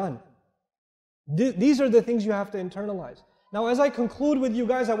Ramadan is done. These are the things you have to internalize. Now as I conclude with you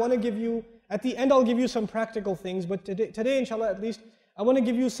guys, I want to give you, at the end I'll give you some practical things, but today inshallah at least, I want to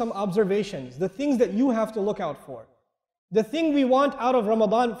give you some observations, the things that you have to look out for. The thing we want out of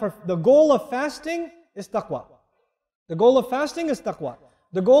Ramadan, for the goal of fasting is taqwa. The goal of fasting is taqwa.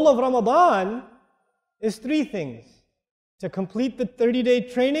 The goal of Ramadan is 3 things. To complete the 30-day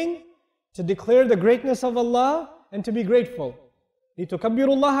training, to declare the greatness of Allah, and to be grateful. لِتُكَبِّرُوا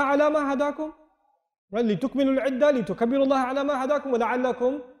اللَّهَ عَلَى مَا هَدَاكُمْ. Right? لِتُكْمِلُوا الْعِدَّةَ لِتُكَبِّرُوا اللَّهَ عَلَى مَا هَدَاكُمْ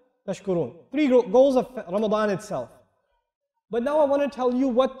وَلَعَلَّكُمْ تَشْكُرُونَ. 3 goals of Ramadan itself. But now I want to tell you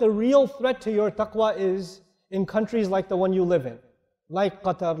what the real threat to your taqwa is in countries like the one you live in. Like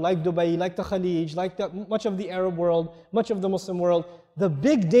Qatar, like Dubai, like the Khalij, like much of the Arab world, much of the Muslim world. The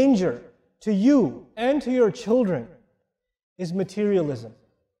big danger to you and to your children is materialism.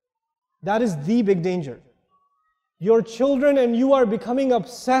 That is the big danger. Your children and you are becoming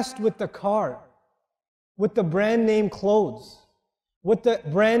obsessed with the car, with the brand name clothes, with the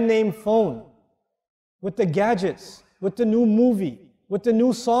brand name phone, with the gadgets, with the new movie, with the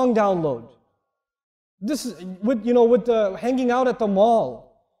new song download. This is with the hanging out at the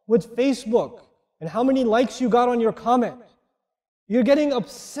mall, with Facebook, and how many likes you got on your comment. You're getting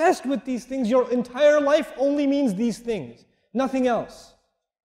obsessed with these things. Your entire life only means these things, nothing else.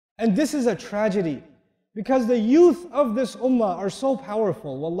 And this is a tragedy, because the youth of this ummah are so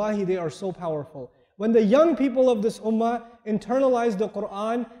powerful. Wallahi, they are so powerful. When the young people of this ummah internalize the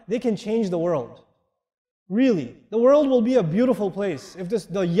Quran, they can change the world. Really, the world will be a beautiful place if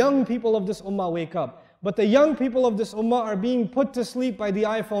the young people of this ummah wake up. But the young people of this ummah are being put to sleep by the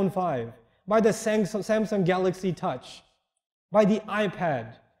iPhone 5, by the Samsung Galaxy Touch, by the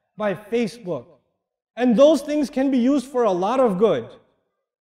iPad, by Facebook. And those things can be used for a lot of good.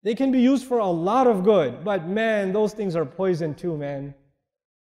 They can be used for a lot of good. But man, those things are poison too, man.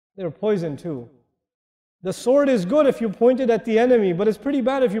 They're poison too. The sword is good if you point it at the enemy, but it's pretty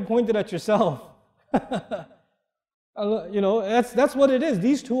bad if you point it at yourself. That's what it is.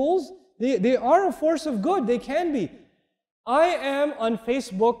 These tools, they are a force of good. They can be. I am on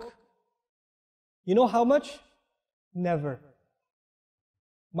Facebook, you know how much? Never.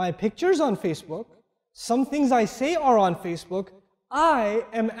 My picture's on Facebook. Some things I say are on Facebook. I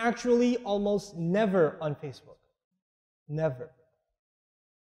am actually almost never on Facebook. Never.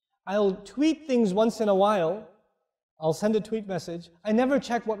 I'll tweet things once in a while. I'll send a tweet message. I never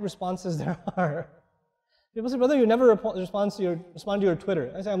check what responses there are. People say, brother, you never respond to your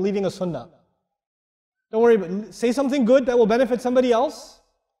Twitter. I say, I'm leaving a sunnah. Don't worry, but say something good that will benefit somebody else,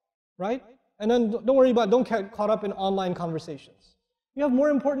 right? And then don't get caught up in online conversations. You have more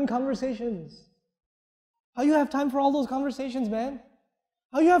important conversations. How you have time for all those conversations, man?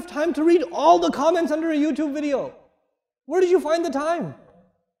 How you have time to read all the comments under a YouTube video? Where did you find the time?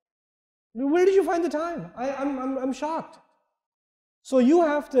 Where did you find the time? I'm shocked. So you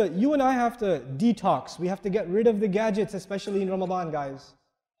and I have to detox. We have to get rid of the gadgets, especially in Ramadan, guys.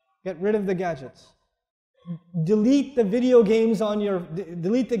 Get rid of the gadgets. Delete the video games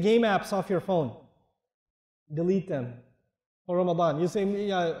delete the game apps off your phone. Delete them for Ramadan. You say,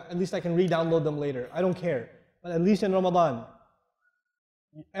 yeah, at least I can re-download them later. I don't care. But at least in Ramadan.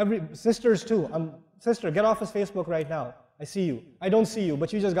 Sisters too. Sister, get off of Facebook right now. I see you. I don't see you,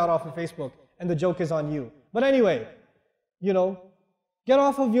 but you just got off of Facebook and the joke is on you. But anyway, get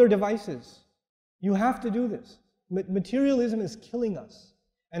off of your devices. You have to do this. Materialism is killing us.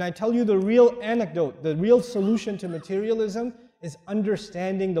 And I tell you the real anecdote, the real solution to materialism is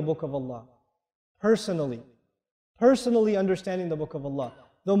understanding the Book of Allah. Personally understanding the Book of Allah.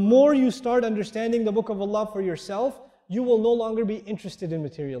 The more you start understanding the Book of Allah for yourself, you will no longer be interested in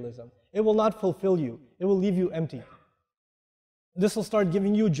materialism. It will not fulfill you. It will leave you empty. This will start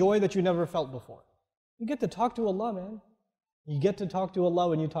giving you joy that you never felt before. You get to talk to Allah, man. You get to talk to Allah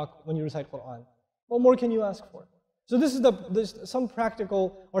when you recite Quran. What more can you ask for? So this is some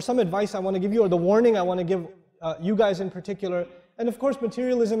practical or some advice I want to give you, or the warning I want to give you guys in particular. And of course,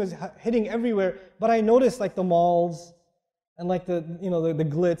 materialism is hitting everywhere. But I notice like the malls and like the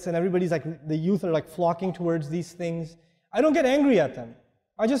glitz, and everybody's like, the youth are like flocking towards these things. I don't get angry at them.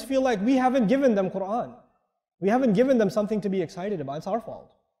 I just feel like we haven't given them Quran. We haven't given them something to be excited about. It's our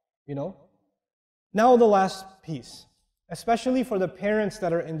fault, Now the last piece, especially for the parents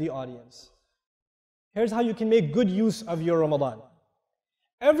that are in the audience. Here's how you can make good use of your Ramadan.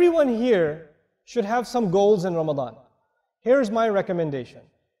 Everyone here should have some goals in Ramadan. Here's my recommendation.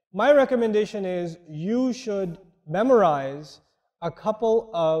 My recommendation is you should memorize a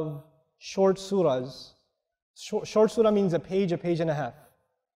couple of short surahs. Short surah means a page and a half.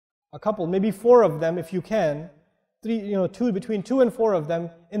 A couple, maybe 4 of them if you can. Between 2 and 4 of them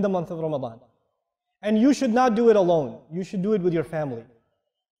in the month of Ramadan. And you should not do it alone. You should do it with your family.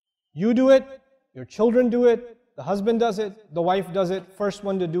 You do it, your children do it, the husband does it, the wife does it. First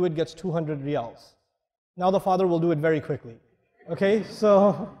one to do it gets 200 riyals. Now the father will do it very quickly. Okay,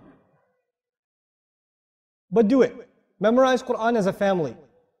 but do it. Memorize Quran as a family.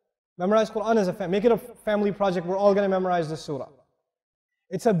 Memorize Quran as a family. Make it a family project. We're all going to memorize this surah.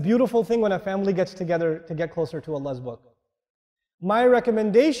 It's a beautiful thing when a family gets together to get closer to Allah's book. My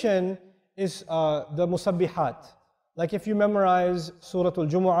recommendation is the musabbihat. Like if you memorize Surah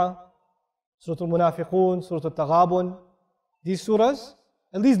Al-Jumu'ah, Surah Al-Munafiqun, Surah Al-Taghabun, these surahs,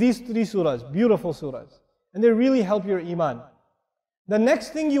 at least these 3 surahs, beautiful surahs. And they really help your iman. The next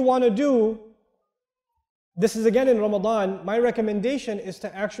thing you want to do, this is again in Ramadan, my recommendation is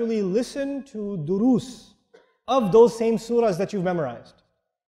to actually listen to durus of those same surahs that you've memorized.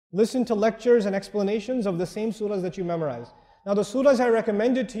 Listen to lectures and explanations of the same surahs that you memorized. Now the surahs I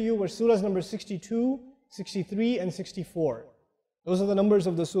recommended to you were surahs number 62, 63, and 64. Those are the numbers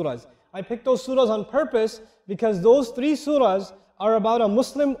of the surahs. I picked those surahs on purpose because those 3 surahs are about a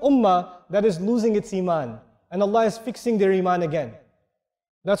Muslim ummah that is losing its iman. And Allah is fixing their iman again.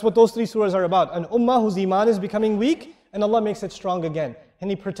 That's what those 3 surahs are about. An ummah whose iman is becoming weak, and Allah makes it strong again. And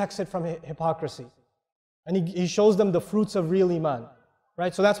He protects it from hypocrisy. And He shows them the fruits of real iman.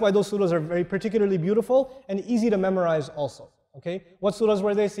 Right? So that's why those surahs are very particularly beautiful and easy to memorize also. Okay? What surahs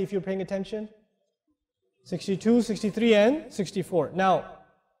were they? See if you're paying attention. 62, 63, and 64. Now,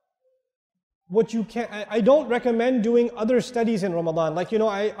 I don't recommend doing other studies in Ramadan. Like,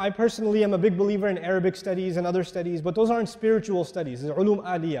 I personally am a big believer in Arabic studies and other studies, but those aren't spiritual studies. They're ulum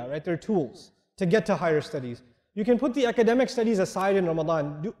aliyah, right? They're tools to get to higher studies. You can put the academic studies aside in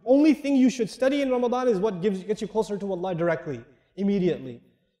Ramadan. The only thing you should study in Ramadan is what gets you closer to Allah directly, immediately.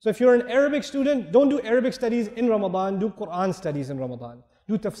 So if you're an Arabic student, don't do Arabic studies in Ramadan, do Quran studies in Ramadan.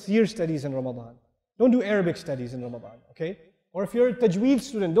 Do tafsir studies in Ramadan. Don't do Arabic studies in Ramadan, okay? Or if you're a tajweed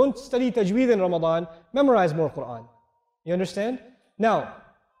student, don't study tajweed in Ramadan, memorize more Quran. You understand? Now,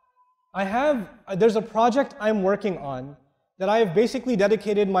 there's a project I'm working on that I have basically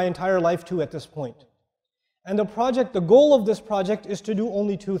dedicated my entire life to at this point. And the goal of this project is to do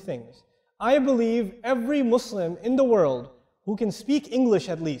only 2 things. I believe every Muslim in the world who can speak English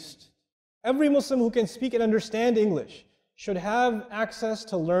at least, every Muslim who can speak and understand English should have access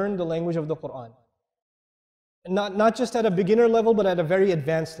to learn the language of the Quran. And not just at a beginner level, but at a very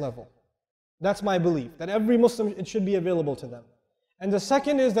advanced level. That's my belief, that every Muslim, it should be available to them. And the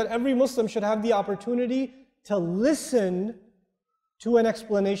second is that every Muslim should have the opportunity to listen to an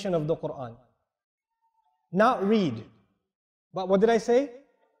explanation of the Quran. Not read. But what did I say?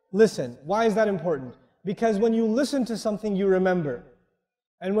 Listen. Why is that important? Because when you listen to something, you remember.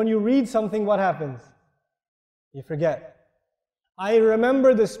 And when you read something, what happens? You forget. I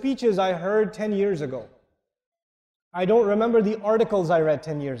remember the speeches I heard 10 years ago. I don't remember the articles I read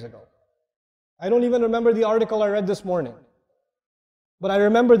 10 years ago. I don't even remember the article I read this morning. But I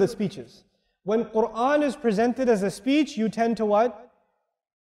remember the speeches. When Quran is presented as a speech, you tend to what?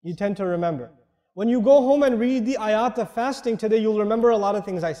 You tend to remember. When you go home and read the ayat of fasting today, you'll remember a lot of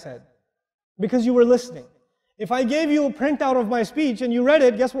things I said. Because you were listening. If I gave you a printout of my speech and you read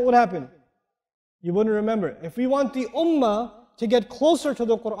it, guess what would happen? You wouldn't remember. If we want the ummah to get closer to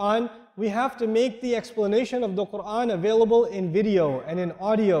the Quran, we have to make the explanation of the Quran available in video and in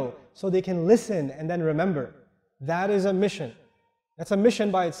audio so they can listen and then remember. That is a mission. That's a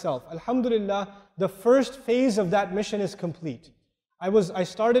mission by itself. Alhamdulillah, the first phase of that mission is complete. I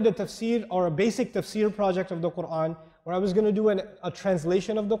started a tafsir or a basic tafsir project of the Quran where I was going to do a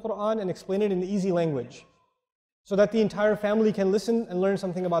translation of the Quran and explain it in easy language so that the entire family can listen and learn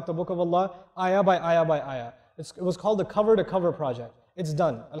something about the Book of Allah, ayah by ayah by ayah. It was called the Cover to Cover project. It's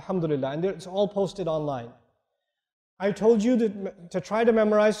done, alhamdulillah, and it's all posted online. I told you to try to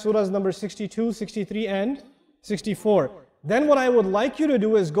memorize surahs number 62, 63, and 64. Then what I would like you to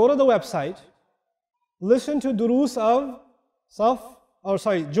do is go to the website, listen to durus of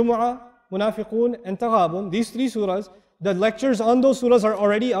Jumu'ah, Munafiqun, and Taghabun, these 3 surahs. The lectures on those surahs are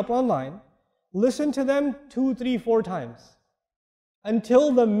already up online. Listen to them 2, 3, 4 times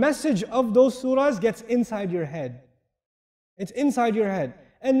until the message of those surahs gets inside your head. It's inside your head.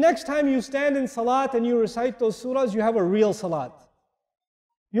 And next time you stand in salat and you recite those surahs, you have a real salat.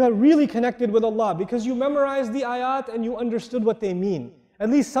 You are really connected with Allah because you memorized the ayat and you understood what they mean. At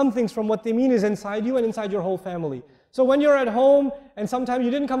least some things from what they mean is inside you and inside your whole family. So when you're at home and sometimes you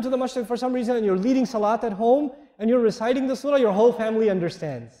didn't come to the masjid for some reason and you're leading salat at home and you're reciting the surah, your whole family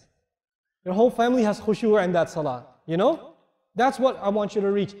understands. Your whole family has khushu' in that salat. You know? That's what I want you to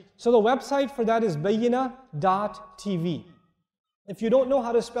reach. So the website for that is bayyina.tv. If you don't know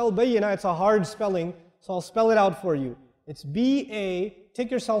how to spell bayyina, it's a hard spelling, so I'll spell it out for you. It's B-A, take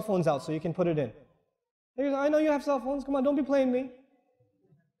your cell phones out so you can put it in. I know you have cell phones, come on, don't be playing me.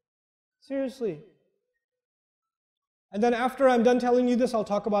 Seriously. And then after I'm done telling you this, I'll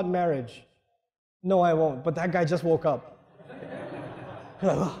talk about marriage. No, I won't, but that guy just woke up.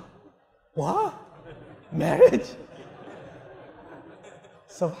 What? Marriage?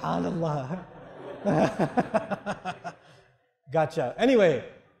 Subhanallah. Gotcha. Anyway,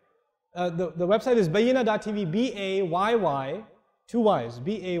 the website is bayyina.tv, B-A-Y-Y, 2 Y's,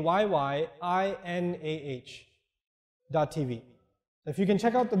 B-A-Y-Y-I-N-A-H.tv. If you can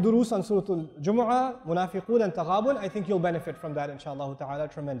check out the durus on Surah Al-Jumu'ah, Munafiqun and Taghabun, I think you'll benefit from that inshallah ta'ala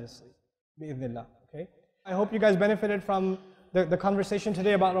tremendously. Bi-idhnillah. Okay? I hope you guys benefited from the conversation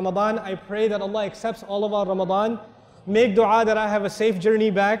today about Ramadan. I pray that Allah accepts all of our Ramadan. Make dua that I have a safe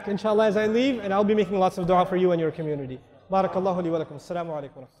journey back, inshallah, as I leave, and I'll be making lots of dua for you and your community. Barakallahu li wa lakum. Assalamu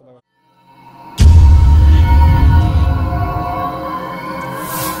alaikum wa rahmatullahi wa barakatuh.